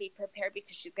 I better be prepared,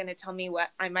 because she's going to tell me what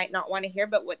I might not want to hear,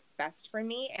 but what's best for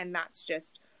me. And that's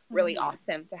just really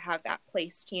awesome to have that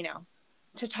place,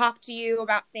 to talk to you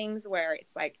about things where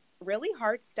it's really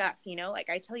hard stuff,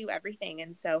 I tell you everything.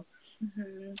 And so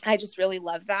I just really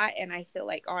love that. And I feel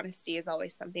like honesty is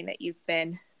always something that you've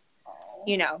been,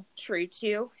 true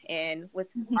to, and with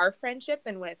our friendship,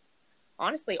 and with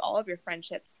honestly all of your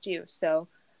friendships too. So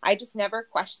I just never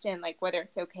question whether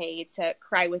it's okay to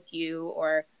cry with you,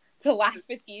 or to laugh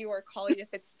with you, or call you if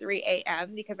it's 3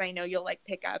 a.m. because I know you'll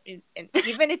pick up, and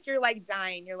even if you're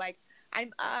dying, you're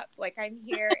I'm up, I'm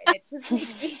here. And it just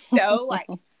makes me so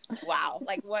wow,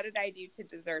 what did I do to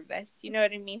deserve this? You know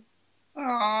what I mean?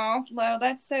 Oh, well,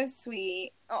 that's so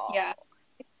sweet. Aww. Yeah.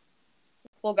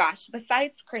 Well, gosh,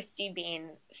 besides Christy being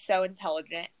so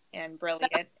intelligent and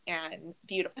brilliant and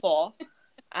beautiful,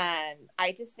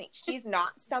 I just think she's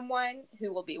not someone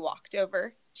who will be walked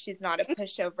over. She's not a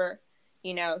pushover.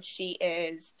 She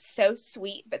is so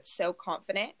sweet, but so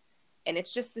confident. And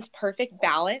it's just this perfect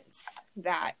balance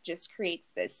that just creates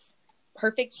this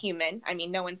perfect human. I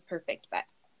mean, no one's perfect, but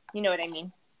you know what I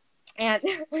mean? And,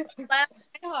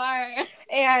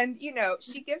 and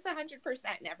she gives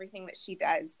 100% in everything that she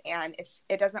does. And if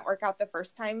it doesn't work out the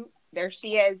first time, there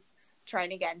she is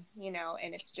trying again,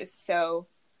 and it's just so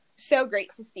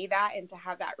great to see that, and to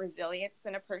have that resilience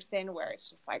in a person where it's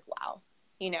just wow,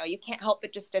 you can't help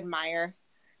but just admire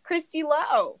Christy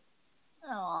Lowe.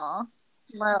 Aw,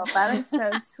 well, that is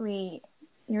so sweet.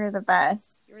 You're the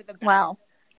best. You're the best. Wow,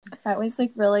 that was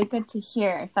really good to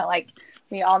hear. I felt like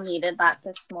we all needed that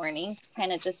this morning to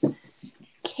kind of just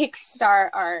kickstart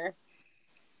our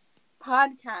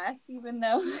podcast, even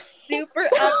though super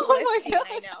uplifting.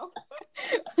 I know.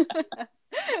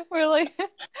 We're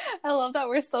I love that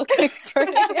we're still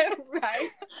kickstarting it, right?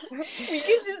 We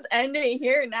can just end it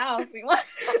here now if we want.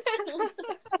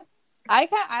 I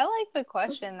like the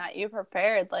question that you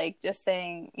prepared, just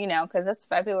saying, because it's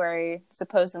February,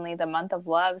 supposedly the month of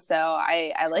love. So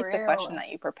I like the question that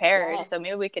you prepared. Yes. So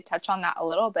maybe we could touch on that a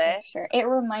little bit. Sure. It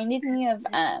reminded me of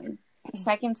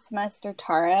second semester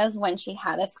Tara's, when she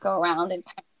had us go around and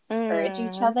kind of encourage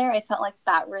each other. I felt like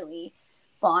that really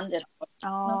bonded.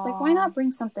 And I was why not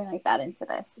bring something like that into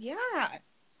this? Yeah.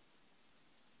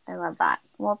 I love that.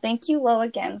 Well, thank you, Lo,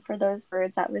 again for those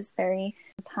words. That was very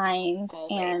kind.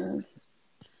 Always.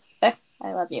 And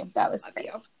I love you. That was great.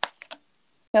 You.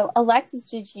 So, Alexis,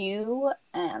 did you,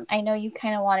 I know you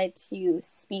kind of wanted to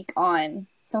speak on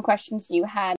some questions you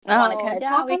had. Do you want to kind of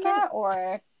talk on that,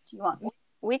 or do you want?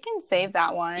 We can save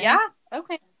that one. Yeah.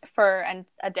 Okay. For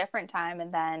a different time,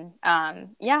 and then,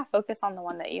 focus on the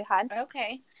one that you had.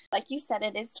 Okay. Like you said,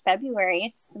 it is February.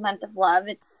 It's the month of love.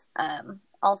 It's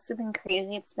also been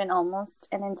crazy. It's been almost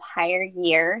an entire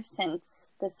year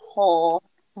since this whole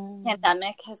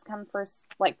pandemic has come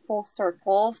full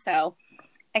circle. So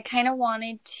I kind of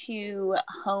wanted to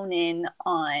hone in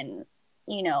on,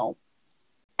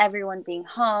 everyone being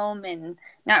home and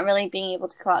not really being able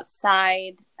to go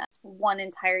outside. One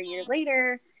entire year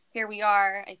later, here we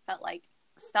are. I felt like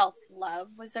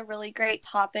self-love was a really great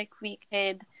topic we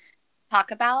could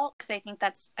talk about, because I think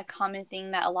that's a common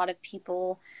thing that a lot of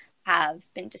people have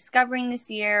been discovering this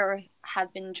year or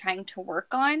have been trying to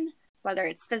work on, whether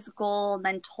it's physical,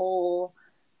 mental,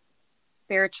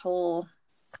 spiritual,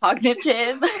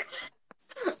 cognitive.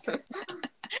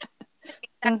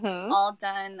 All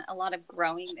done a lot of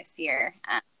growing this year.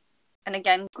 And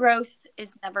again, growth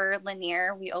is never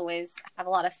linear. We always have a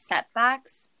lot of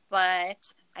setbacks, but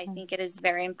I think it is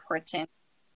very important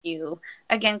to,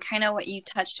 again, kind of what you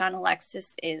touched on,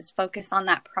 Alexis, is focus on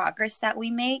that progress that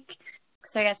we make.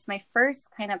 So I guess my first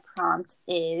kind of prompt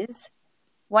is,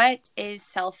 what is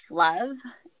self-love,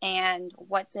 and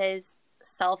what does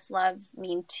self-love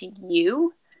mean to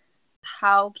you?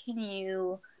 How can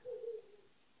you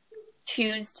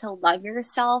choose to love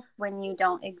yourself when you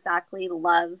don't exactly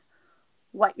love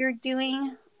what you're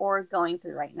doing or going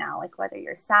through right now, like whether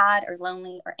you're sad or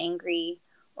lonely or angry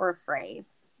or afraid?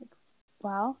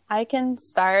 Well, I can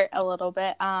start a little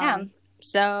bit.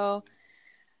 So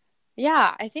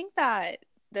yeah, I think that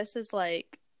this is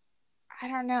like, I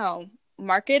don't know,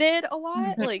 marketed a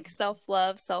lot, like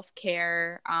self-love,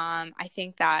 self-care. I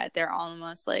think that they're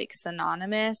almost like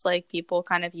synonymous, like people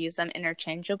kind of use them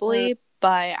interchangeably.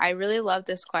 But I really love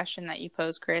this question that you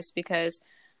posed, Chris, because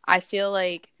I feel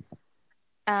like,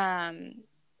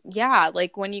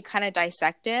 like when you kind of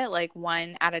dissect it, like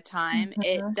one at a time,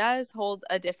 it does hold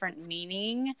a different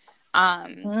meaning.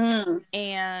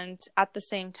 And at the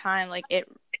same time, like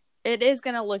it is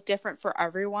going to look different for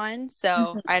everyone.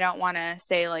 So I don't want to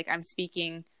say like I'm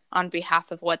speaking on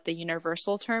behalf of what the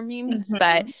universal term means,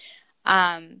 but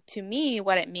to me,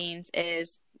 what it means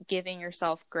is giving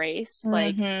yourself grace.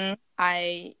 Like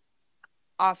I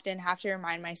often have to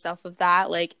remind myself of that.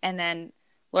 Like, and then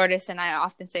Lourdes and I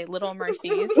often say little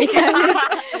mercies because,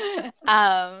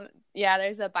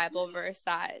 there's a Bible verse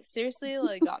that seriously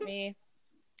like got me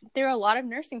through a lot of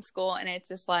nursing school. And it's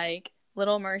just like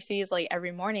little mercies, like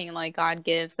every morning, like God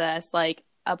gives us like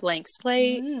a blank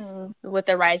slate with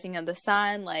the rising of the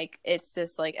sun. Like it's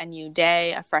just like a new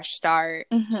day, a fresh start.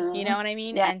 You know what I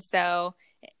mean? Yeah. And so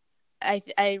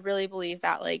I really believe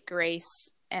that like grace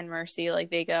and mercy, like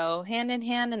they go hand in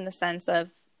hand in the sense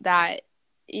of that,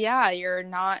 you're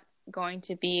not going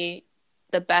to be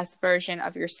the best version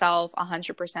of yourself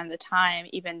 100% of the time,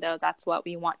 even though that's what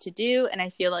we want to do. And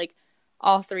I feel like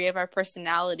all three of our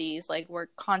personalities, like we're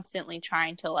constantly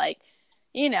trying to like,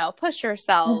 push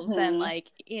ourselves and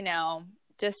like,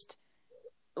 just,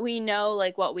 we know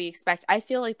like what we expect. I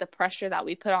feel like the pressure that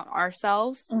we put on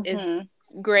ourselves is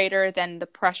greater than the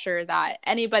pressure that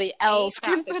anybody else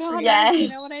can put on us. You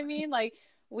know what I mean? Like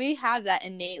we have that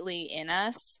innately in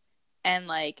us, and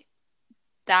like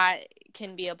that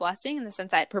can be a blessing in the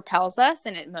sense that it propels us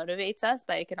and it motivates us,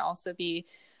 but it can also be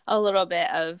a little bit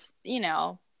of,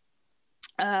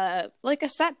 like a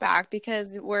setback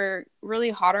because we're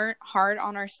really hard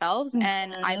on ourselves.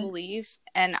 And I believe,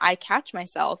 and I catch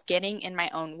myself getting in my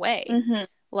own way.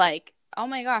 Like, oh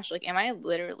my gosh, like, am I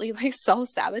literally like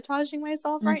self-sabotaging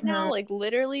myself right now? Like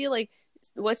literally, like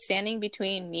what's standing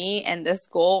between me and this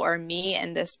goal, or me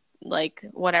and this, like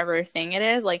whatever thing it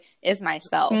is, like is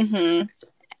myself.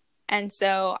 And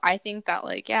so I think that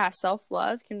like,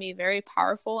 self-love can be very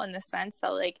powerful in the sense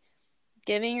that like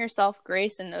giving yourself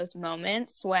grace in those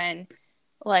moments when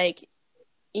like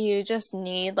you just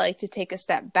need like to take a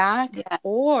step back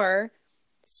or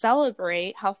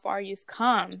celebrate how far you've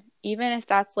come, even if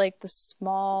that's like the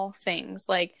small things,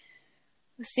 like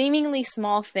seemingly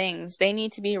small things, they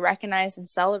need to be recognized and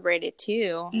celebrated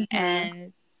too.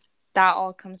 And that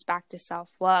all comes back to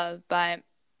self-love. But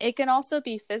it can also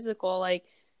be physical, like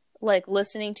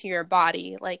listening to your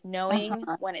body, like knowing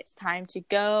when it's time to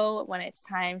go, when it's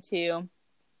time to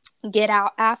get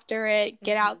out after it,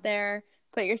 get out there,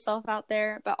 put yourself out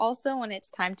there, but also when it's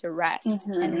time to rest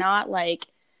and not like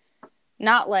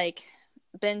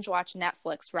binge watch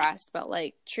Netflix rest, but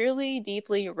like truly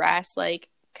deeply rest, like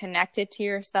connected to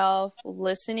yourself,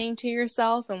 listening to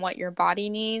yourself and what your body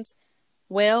needs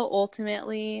will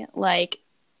ultimately like,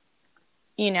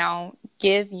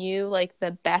 give you like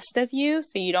the best of you,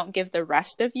 so you don't give the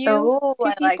rest of you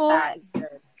to people. I like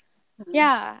that.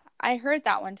 Yeah, I heard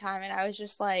that one time and I was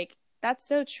just like, that's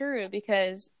so true,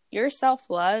 because your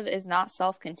self-love is not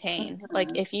self-contained.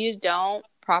 Like if you don't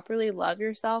properly love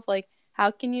yourself, like how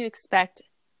can you expect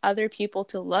other people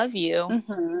to love you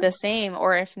the same,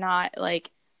 or if not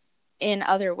like in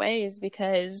other ways,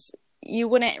 because you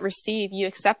wouldn't receive, you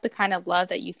accept the kind of love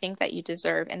that you think that you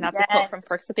deserve. And that's a quote from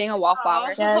Perks of Being a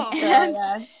Wallflower.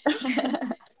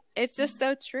 It's just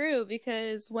so true,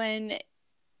 because when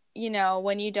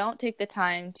you don't take the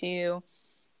time to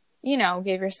you know,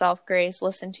 give yourself grace,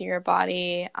 listen to your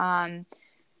body,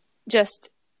 just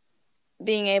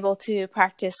being able to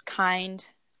practice kind,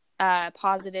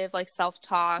 positive, like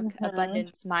self-talk,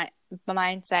 abundance,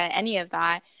 mindset, any of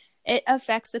that, it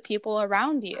affects the people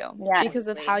around you because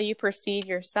of how you perceive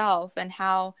yourself, and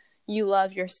how you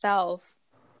love yourself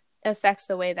affects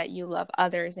the way that you love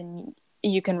others, and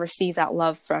you can receive that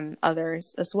love from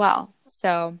others as well.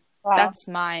 So that's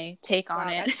my take on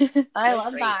it. I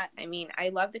love that. I mean, I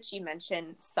love that you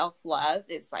mentioned self-love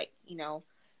is like, you know,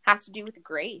 has to do with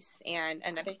grace. And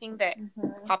another thing that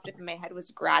popped up in my head was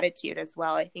gratitude as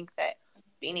well. I think that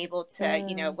being able to,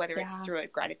 you know, whether it's through a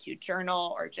gratitude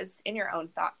journal or just in your own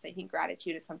thoughts, I think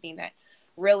gratitude is something that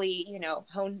really, you know,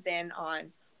 hones in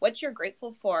on what you're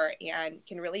grateful for and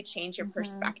can really change your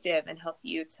perspective and help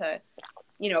you to,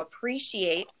 you know,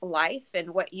 appreciate life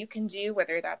and what you can do,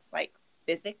 whether that's like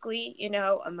physically, you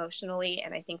know, emotionally.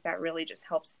 And I think that really just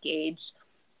helps gauge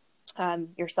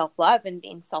your self-love and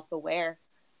being self-aware.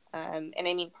 And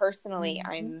I mean, personally,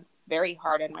 I'm very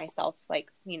hard on myself. Like,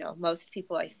 you know, most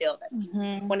people, I feel that's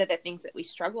one of the things that we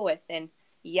struggle with. And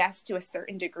yes, to a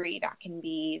certain degree, that can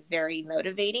be very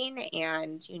motivating,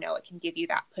 and, you know, it can give you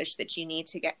that push that you need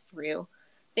to get through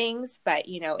things. But,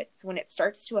 you know, it's when it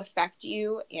starts to affect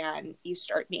you and you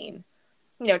start being,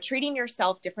 you know, treating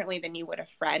yourself differently than you would a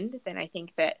friend, then I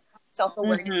think that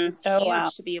self-awareness is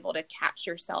huge to be able to catch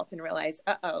yourself and realize,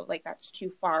 like that's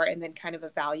too far, and then kind of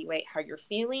evaluate how you're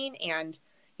feeling, and,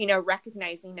 you know,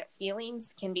 recognizing that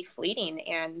feelings can be fleeting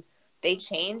and they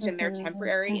change and they're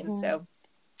temporary. And so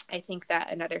I think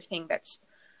that another thing that's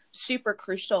super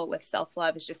crucial with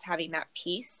self-love is just having that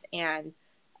peace. And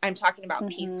I'm talking about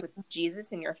peace with Jesus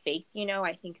and your faith. You know,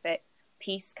 I think that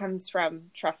peace comes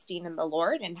from trusting in the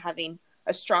Lord and having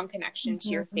a strong connection to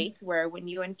your faith, where when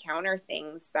you encounter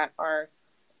things that are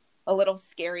a little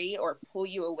scary or pull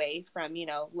you away from, you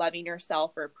know, loving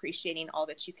yourself or appreciating all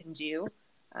that you can do,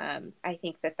 I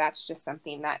think that that's just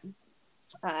something that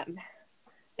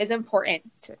is important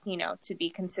to, you know, to be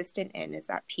consistent in, is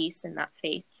that peace and that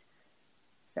faith.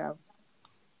 So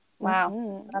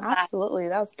absolutely,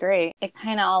 that was great. It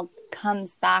kind of all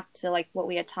comes back to like what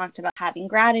we had talked about, having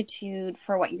gratitude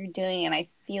for what you're doing. And I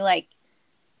feel like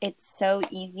it's so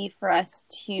easy for us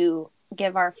to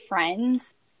give our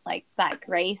friends like that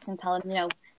grace and tell them, you know,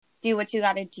 do what you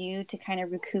got to do to kind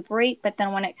of recuperate. But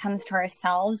then when it comes to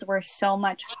ourselves, we're so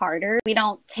much harder. We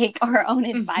don't take our own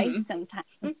advice sometimes.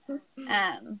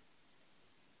 And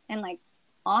like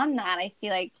on that, I feel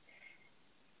like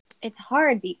it's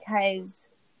hard because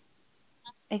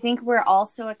I think we're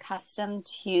also accustomed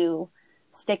to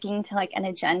sticking to like an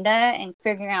agenda and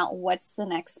figuring out what's the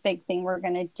next big thing we're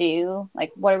going to do.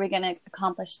 Like, what are we going to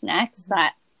accomplish next?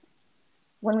 That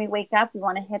when we wake up, we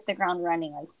want to hit the ground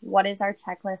running. Like, what is our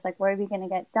checklist? Like, what are we going to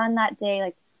get done that day?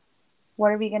 Like,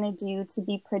 what are we going to do to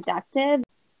be productive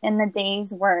in the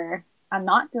days where I'm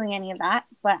not doing any of that,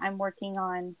 but I'm working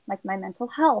on like my mental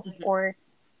health or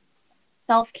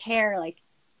self-care, like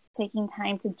taking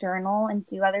time to journal and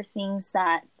do other things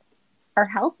that are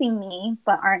helping me,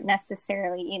 but aren't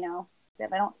necessarily, you know,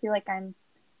 that I don't feel like I'm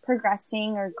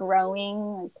progressing or growing.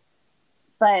 Like,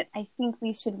 but I think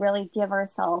we should really give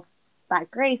ourselves that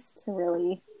grace to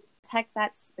really protect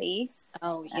that space.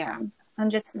 And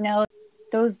just know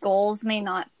those goals may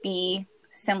not be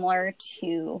similar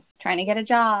to trying to get a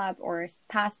job or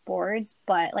pass boards,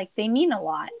 but like they mean a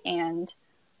lot, and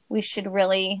we should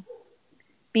really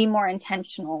be more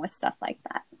intentional with stuff like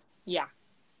that. Yeah.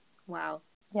 Wow.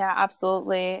 Yeah,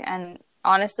 absolutely. And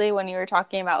honestly, when you were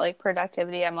talking about like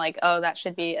productivity, I'm like, oh, that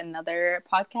should be another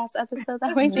podcast episode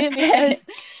that we do, because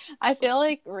I feel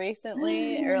like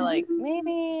recently, or like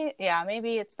maybe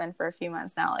it's been for a few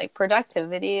months now, like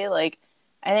productivity, like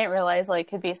I didn't realize like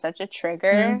could be such a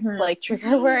trigger, like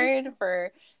trigger word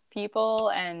for people,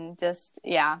 and just,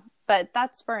 but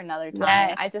that's for another time.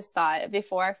 Yes. I just thought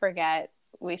before I forget,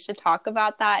 we should talk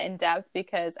about that in depth,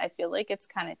 because I feel like it's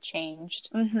kind of changed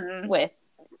with,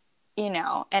 you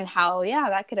know, and how,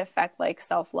 that could affect like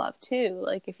self-love too.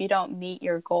 Like if you don't meet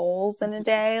your goals in a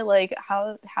day, like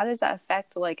how does that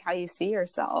affect like how you see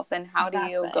yourself, and how do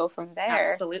you go from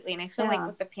there? Absolutely. And I feel like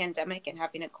with the pandemic and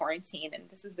having a quarantine, and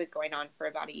this has been going on for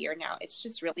about a year now, it's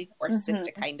just really forced us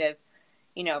to kind of,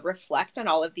 you know, reflect on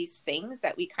all of these things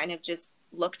that we kind of just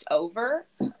looked over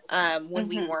when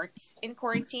we weren't in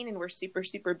quarantine and we're super,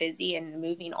 super busy and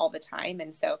moving all the time.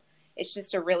 And so it's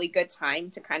just a really good time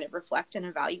to kind of reflect and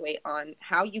evaluate on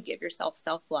how you give yourself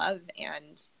self-love.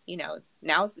 And, you know,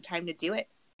 now's the time to do it.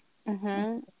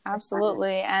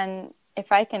 Absolutely. And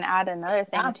if I can add another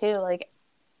thing too, like,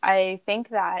 I think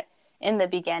that in the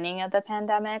beginning of the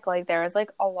pandemic, like there was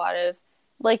like a lot of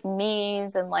like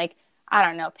memes and like, I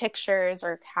don't know, pictures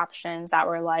or captions that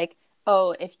were like,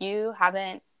 oh, if you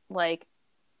haven't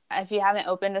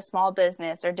opened a small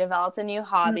business or developed a new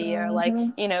hobby or like,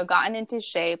 you know, gotten into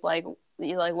shape, like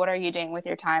what are you doing with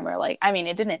your time? Or like, I mean,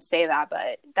 it didn't say that,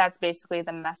 but that's basically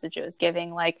the message it was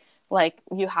giving. Like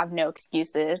you have no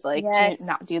excuses, like to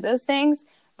not do those things.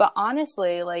 But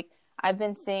honestly, like I've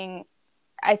been seeing,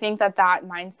 I think that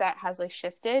mindset has like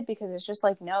shifted, because it's just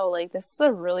like, no, like this is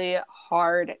a really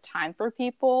hard time for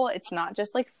people. It's not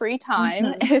just like free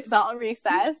time. It's not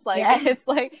recess. Like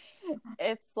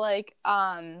it's like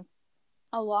a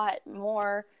lot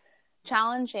more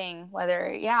challenging,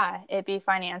 whether it be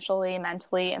financially,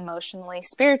 mentally, emotionally,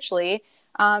 spiritually,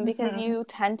 because you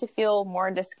tend to feel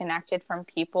more disconnected from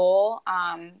people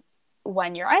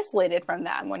when you're isolated from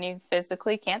them, when you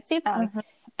physically can't see them.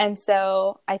 And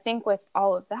so I think with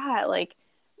all of that, like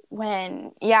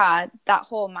when that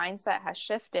whole mindset has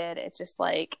shifted, it's just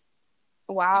like,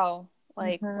 wow,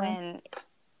 like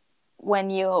when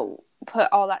you put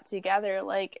all that together,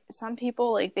 like some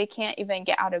people, like they can't even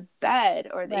get out of bed,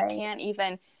 or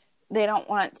they they don't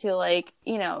want to, like,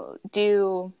 you know,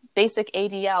 do basic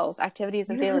ADLs, activities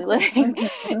of daily living,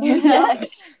 you know?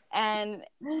 And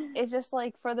it's just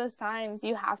like, for those times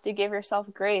you have to give yourself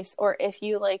grace. Or if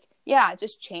you like,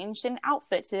 just changed an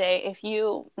outfit today, if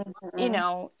you, you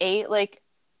know, ate like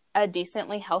a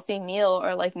decently healthy meal,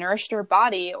 or like nourished your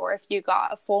body, or if you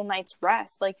got a full night's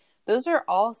rest, like those are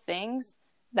all things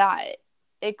that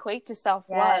equate to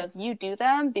self-love. You do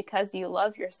them because you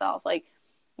love yourself. Like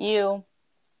you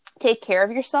take care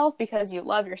of yourself because you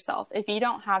love yourself. If you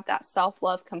don't have that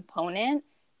self-love component,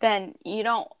 then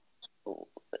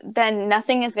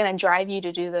nothing is going to drive you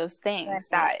to do those things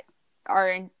that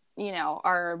are, you know,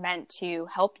 are meant to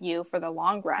help you for the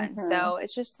long run. So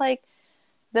it's just like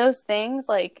those things,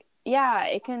 like,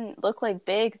 it can look like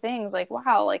big things, like,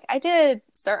 wow, like I did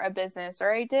start a business,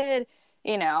 or I did,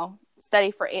 you know,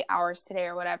 study for 8 hours today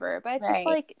or whatever. But it's just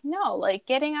like, no, like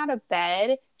getting out of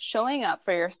bed, showing up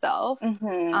for yourself,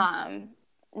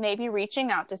 maybe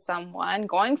reaching out to someone,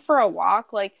 going for a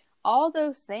walk, like all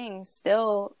those things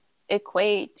still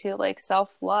equate to like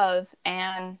self-love.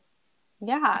 And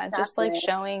just like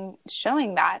showing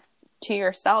that to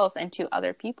yourself and to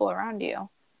other people around you.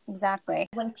 Exactly.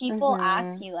 When people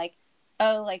ask you like,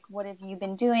 oh, like what have you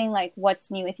been doing, like what's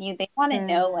new with you, they want to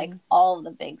know like all the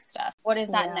big stuff. What is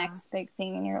that next big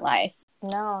thing in your life?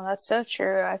 No, that's so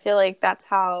true. I feel like that's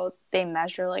how they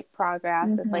measure like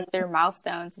progress, is like through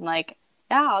milestones. And like,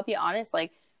 I'll be honest,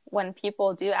 like when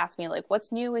people do ask me like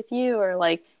what's new with you, or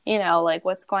like, you know, like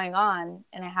what's going on,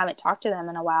 and I haven't talked to them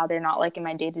in a while, they're not like in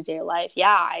my day-to-day life,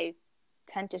 I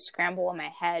tend to scramble in my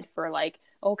head for like,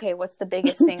 okay, what's the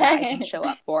biggest thing that I can show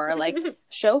up for, or like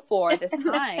show for this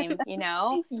time, you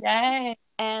know? And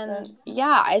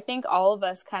I think all of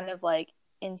us kind of like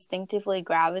instinctively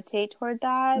gravitate toward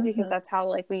that, because that's how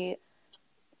like we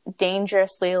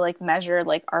dangerously like measure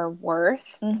like our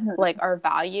worth, like our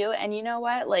value. And you know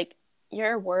what? Like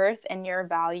your worth and your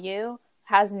value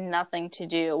has nothing to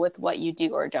do with what you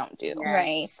do or don't do.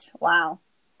 Right. Wow.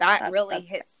 That really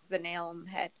hits the nail on the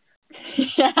head.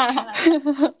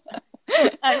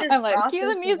 I'm like, cue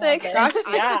the music. Gosh,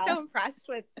 I'm just so impressed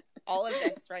with all of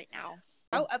this right now.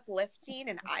 So uplifting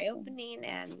and eye-opening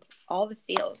and all the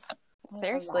feels.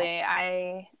 Seriously,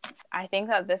 I think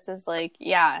that this is like,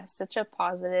 such a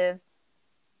positive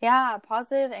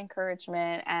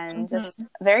encouragement, and just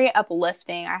very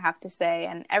uplifting, I have to say.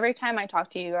 And every time I talk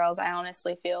to you girls, I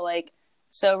honestly feel like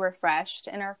so refreshed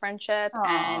in our friendship.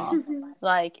 And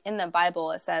like in the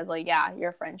Bible it says like,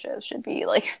 your friendship should be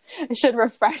like, it should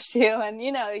refresh you. And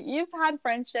you know, you've had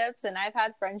friendships and I've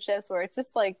had friendships where it's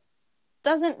just like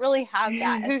doesn't really have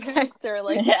that effect, or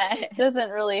like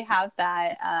doesn't really have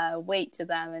that weight to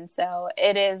them. And so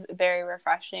it is very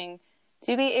refreshing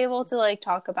to be able to like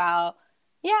talk about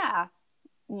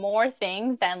more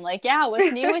things than like,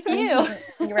 what's new with you.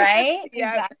 Right?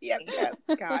 Yep.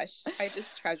 Gosh, I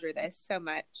just treasure this so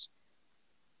much.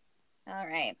 All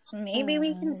right, so maybe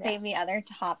we can save the other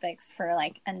topics for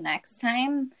like a next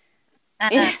time.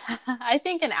 I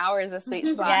think an hour is a sweet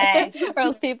spot. Or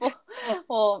else people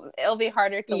it'll be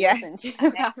harder to listen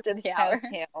to after the hour.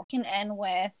 Can end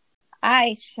with,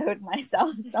 I showed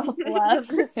myself self-love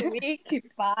this week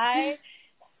by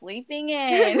sleeping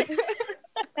in.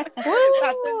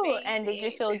 And did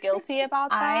you feel guilty about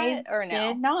that, or no? I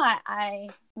did not.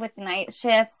 With night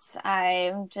shifts,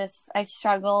 I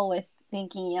struggle with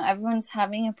thinking, you know, everyone's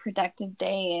having a productive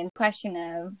day, and question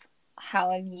of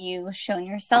how have you shown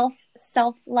yourself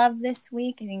self-love this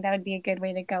week? I think that would be a good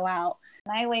way to go out.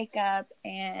 And I wake up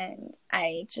and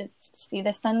I just see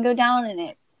the sun go down, and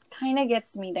it kind of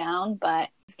gets me down, but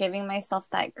it's giving myself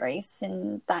that grace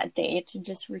in that day to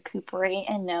just recuperate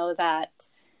and know that,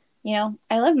 you know,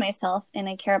 I love myself and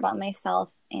I care about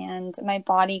myself, and my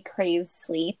body craves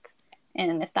sleep.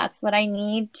 And if that's what I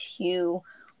need to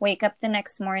wake up the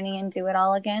next morning and do it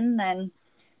all again, then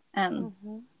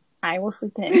I will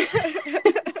sleep in.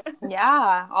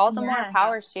 Yeah, all the more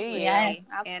power to you. Yes,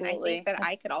 absolutely. And I think that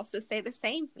I could also say the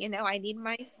same. You know, I need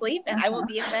my sleep, and I will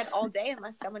be in bed all day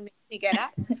unless someone makes me get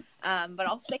up. But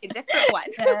I'll say a different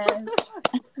one.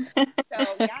 So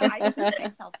yeah, I showed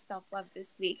myself self-love this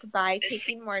week by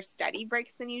taking more study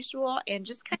breaks than usual and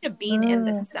just kind of being in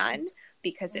the sun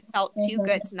because it felt too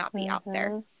good to not be out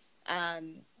there. So I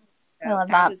love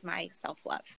that. Was my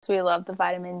self-love. So we love the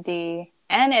vitamin D.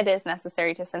 And it is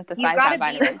necessary to synthesize that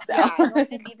vitamin. So. Yeah, in order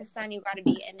to be the sun, you got to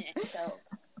be in it. So,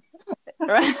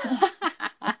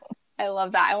 I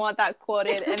love that. I want that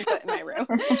quoted and put in my room.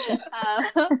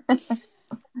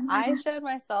 I showed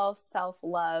myself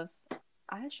self-love.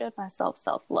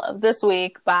 This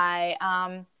week by.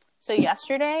 So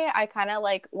yesterday, I kind of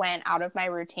like went out of my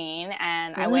routine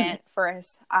and I went for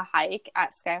a hike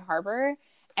at Sky Harbor.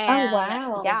 And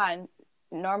yeah,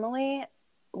 normally,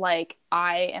 like,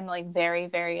 I am like very,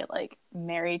 very like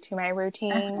married to my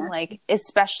routine, like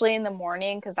especially in the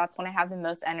morning, because that's when I have the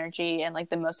most energy and like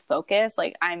the most focus.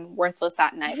 Like, I'm worthless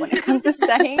at night when it comes to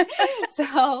studying.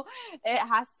 So it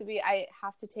has to be, I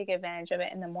have to take advantage of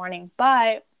it in the morning.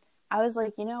 But I was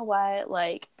like, you know what,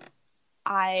 like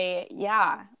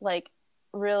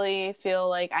really feel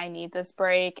like I need this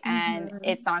break, and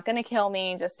it's not going to kill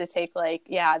me just to take like,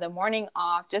 the morning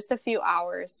off, just a few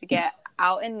hours to get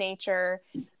out in nature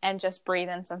and just breathe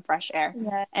in some fresh air.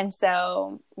 Yeah. And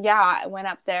so, I went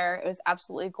up there. It was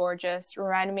absolutely gorgeous.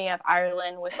 Reminded me of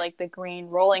Ireland with like the green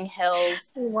rolling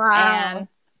hills. And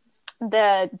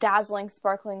the dazzling,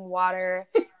 sparkling water,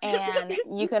 and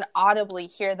you could audibly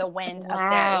hear the wind up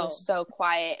there. It was so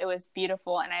quiet. It was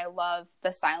beautiful, and I love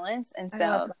the silence. And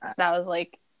so that was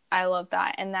like, I love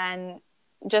that. And then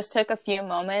just took a few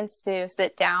moments to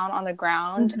sit down on the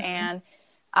ground and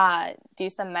do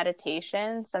some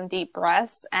meditation, some deep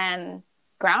breaths, and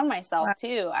ground myself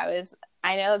too.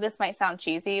 I know this might sound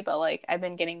cheesy, but like I've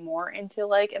been getting more into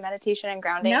like a meditation and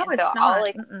grounding. No, and so it's not. I'll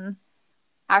like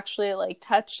actually like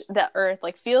touch the earth,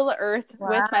 like feel the earth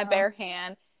with my bare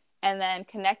hand, and then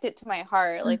connect it to my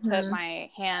heart, like put my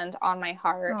hand on my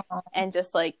heart and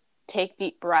just like take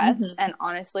deep breaths. And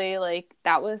honestly, like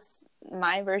that was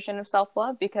my version of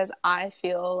self-love, because I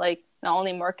feel like not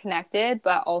only more connected,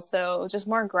 but also just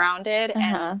more grounded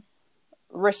and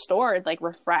restored, like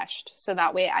refreshed, so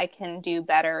that way I can do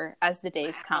better as the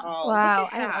days come. Wow.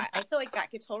 I feel like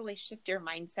that could totally shift your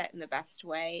mindset in the best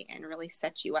way and really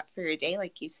set you up for your day,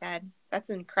 like you said. That's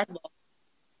incredible.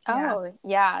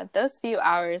 Yeah, those few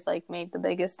hours like made the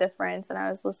biggest difference, and I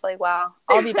was just like, wow,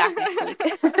 I'll be back next week.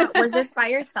 Was this by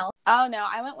yourself? Oh no,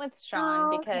 I went with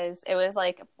Sean because it was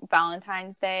like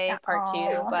Valentine's Day part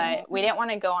 2, but we didn't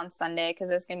want to go on Sunday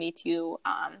because it's gonna be too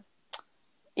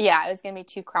it was gonna be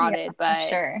too crowded. But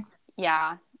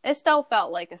it still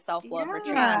felt like a self-love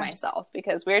retreat to myself,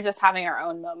 because we were just having our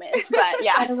own moments. But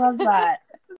I love that.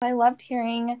 I loved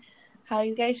hearing how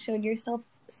you guys showed yourself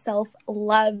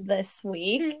self-love this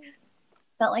week.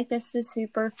 Felt like this was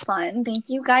super fun. Thank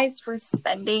you guys for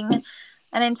spending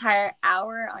an entire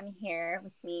hour on here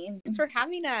with me. Thanks for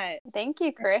having us. Thank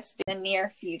you, Chris. In the near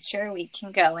future, we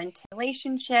can go into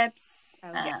relationships,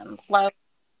 flow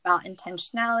about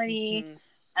intentionality,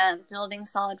 building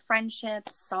solid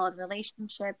friendships, solid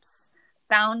relationships,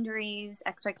 boundaries,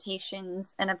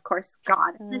 expectations, and of course,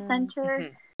 God in the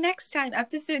center. Next time,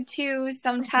 episode 2,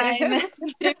 sometime.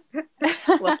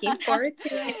 Looking forward to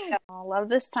it. I love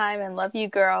this time and love you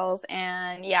girls.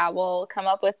 And we'll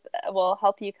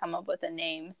help you come up with a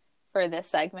name for this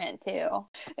segment too.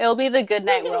 It'll be the Good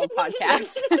Night World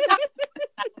podcast.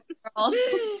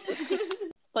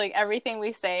 Like everything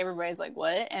we say, everybody's like,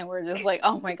 what? And we're just like,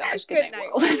 oh my gosh, Good Night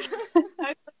World.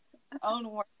 Own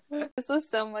word. This was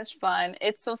so much fun.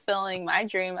 It's fulfilling my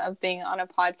dream of being on a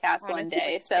podcast one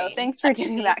day. So thanks for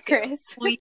doing that, Chris.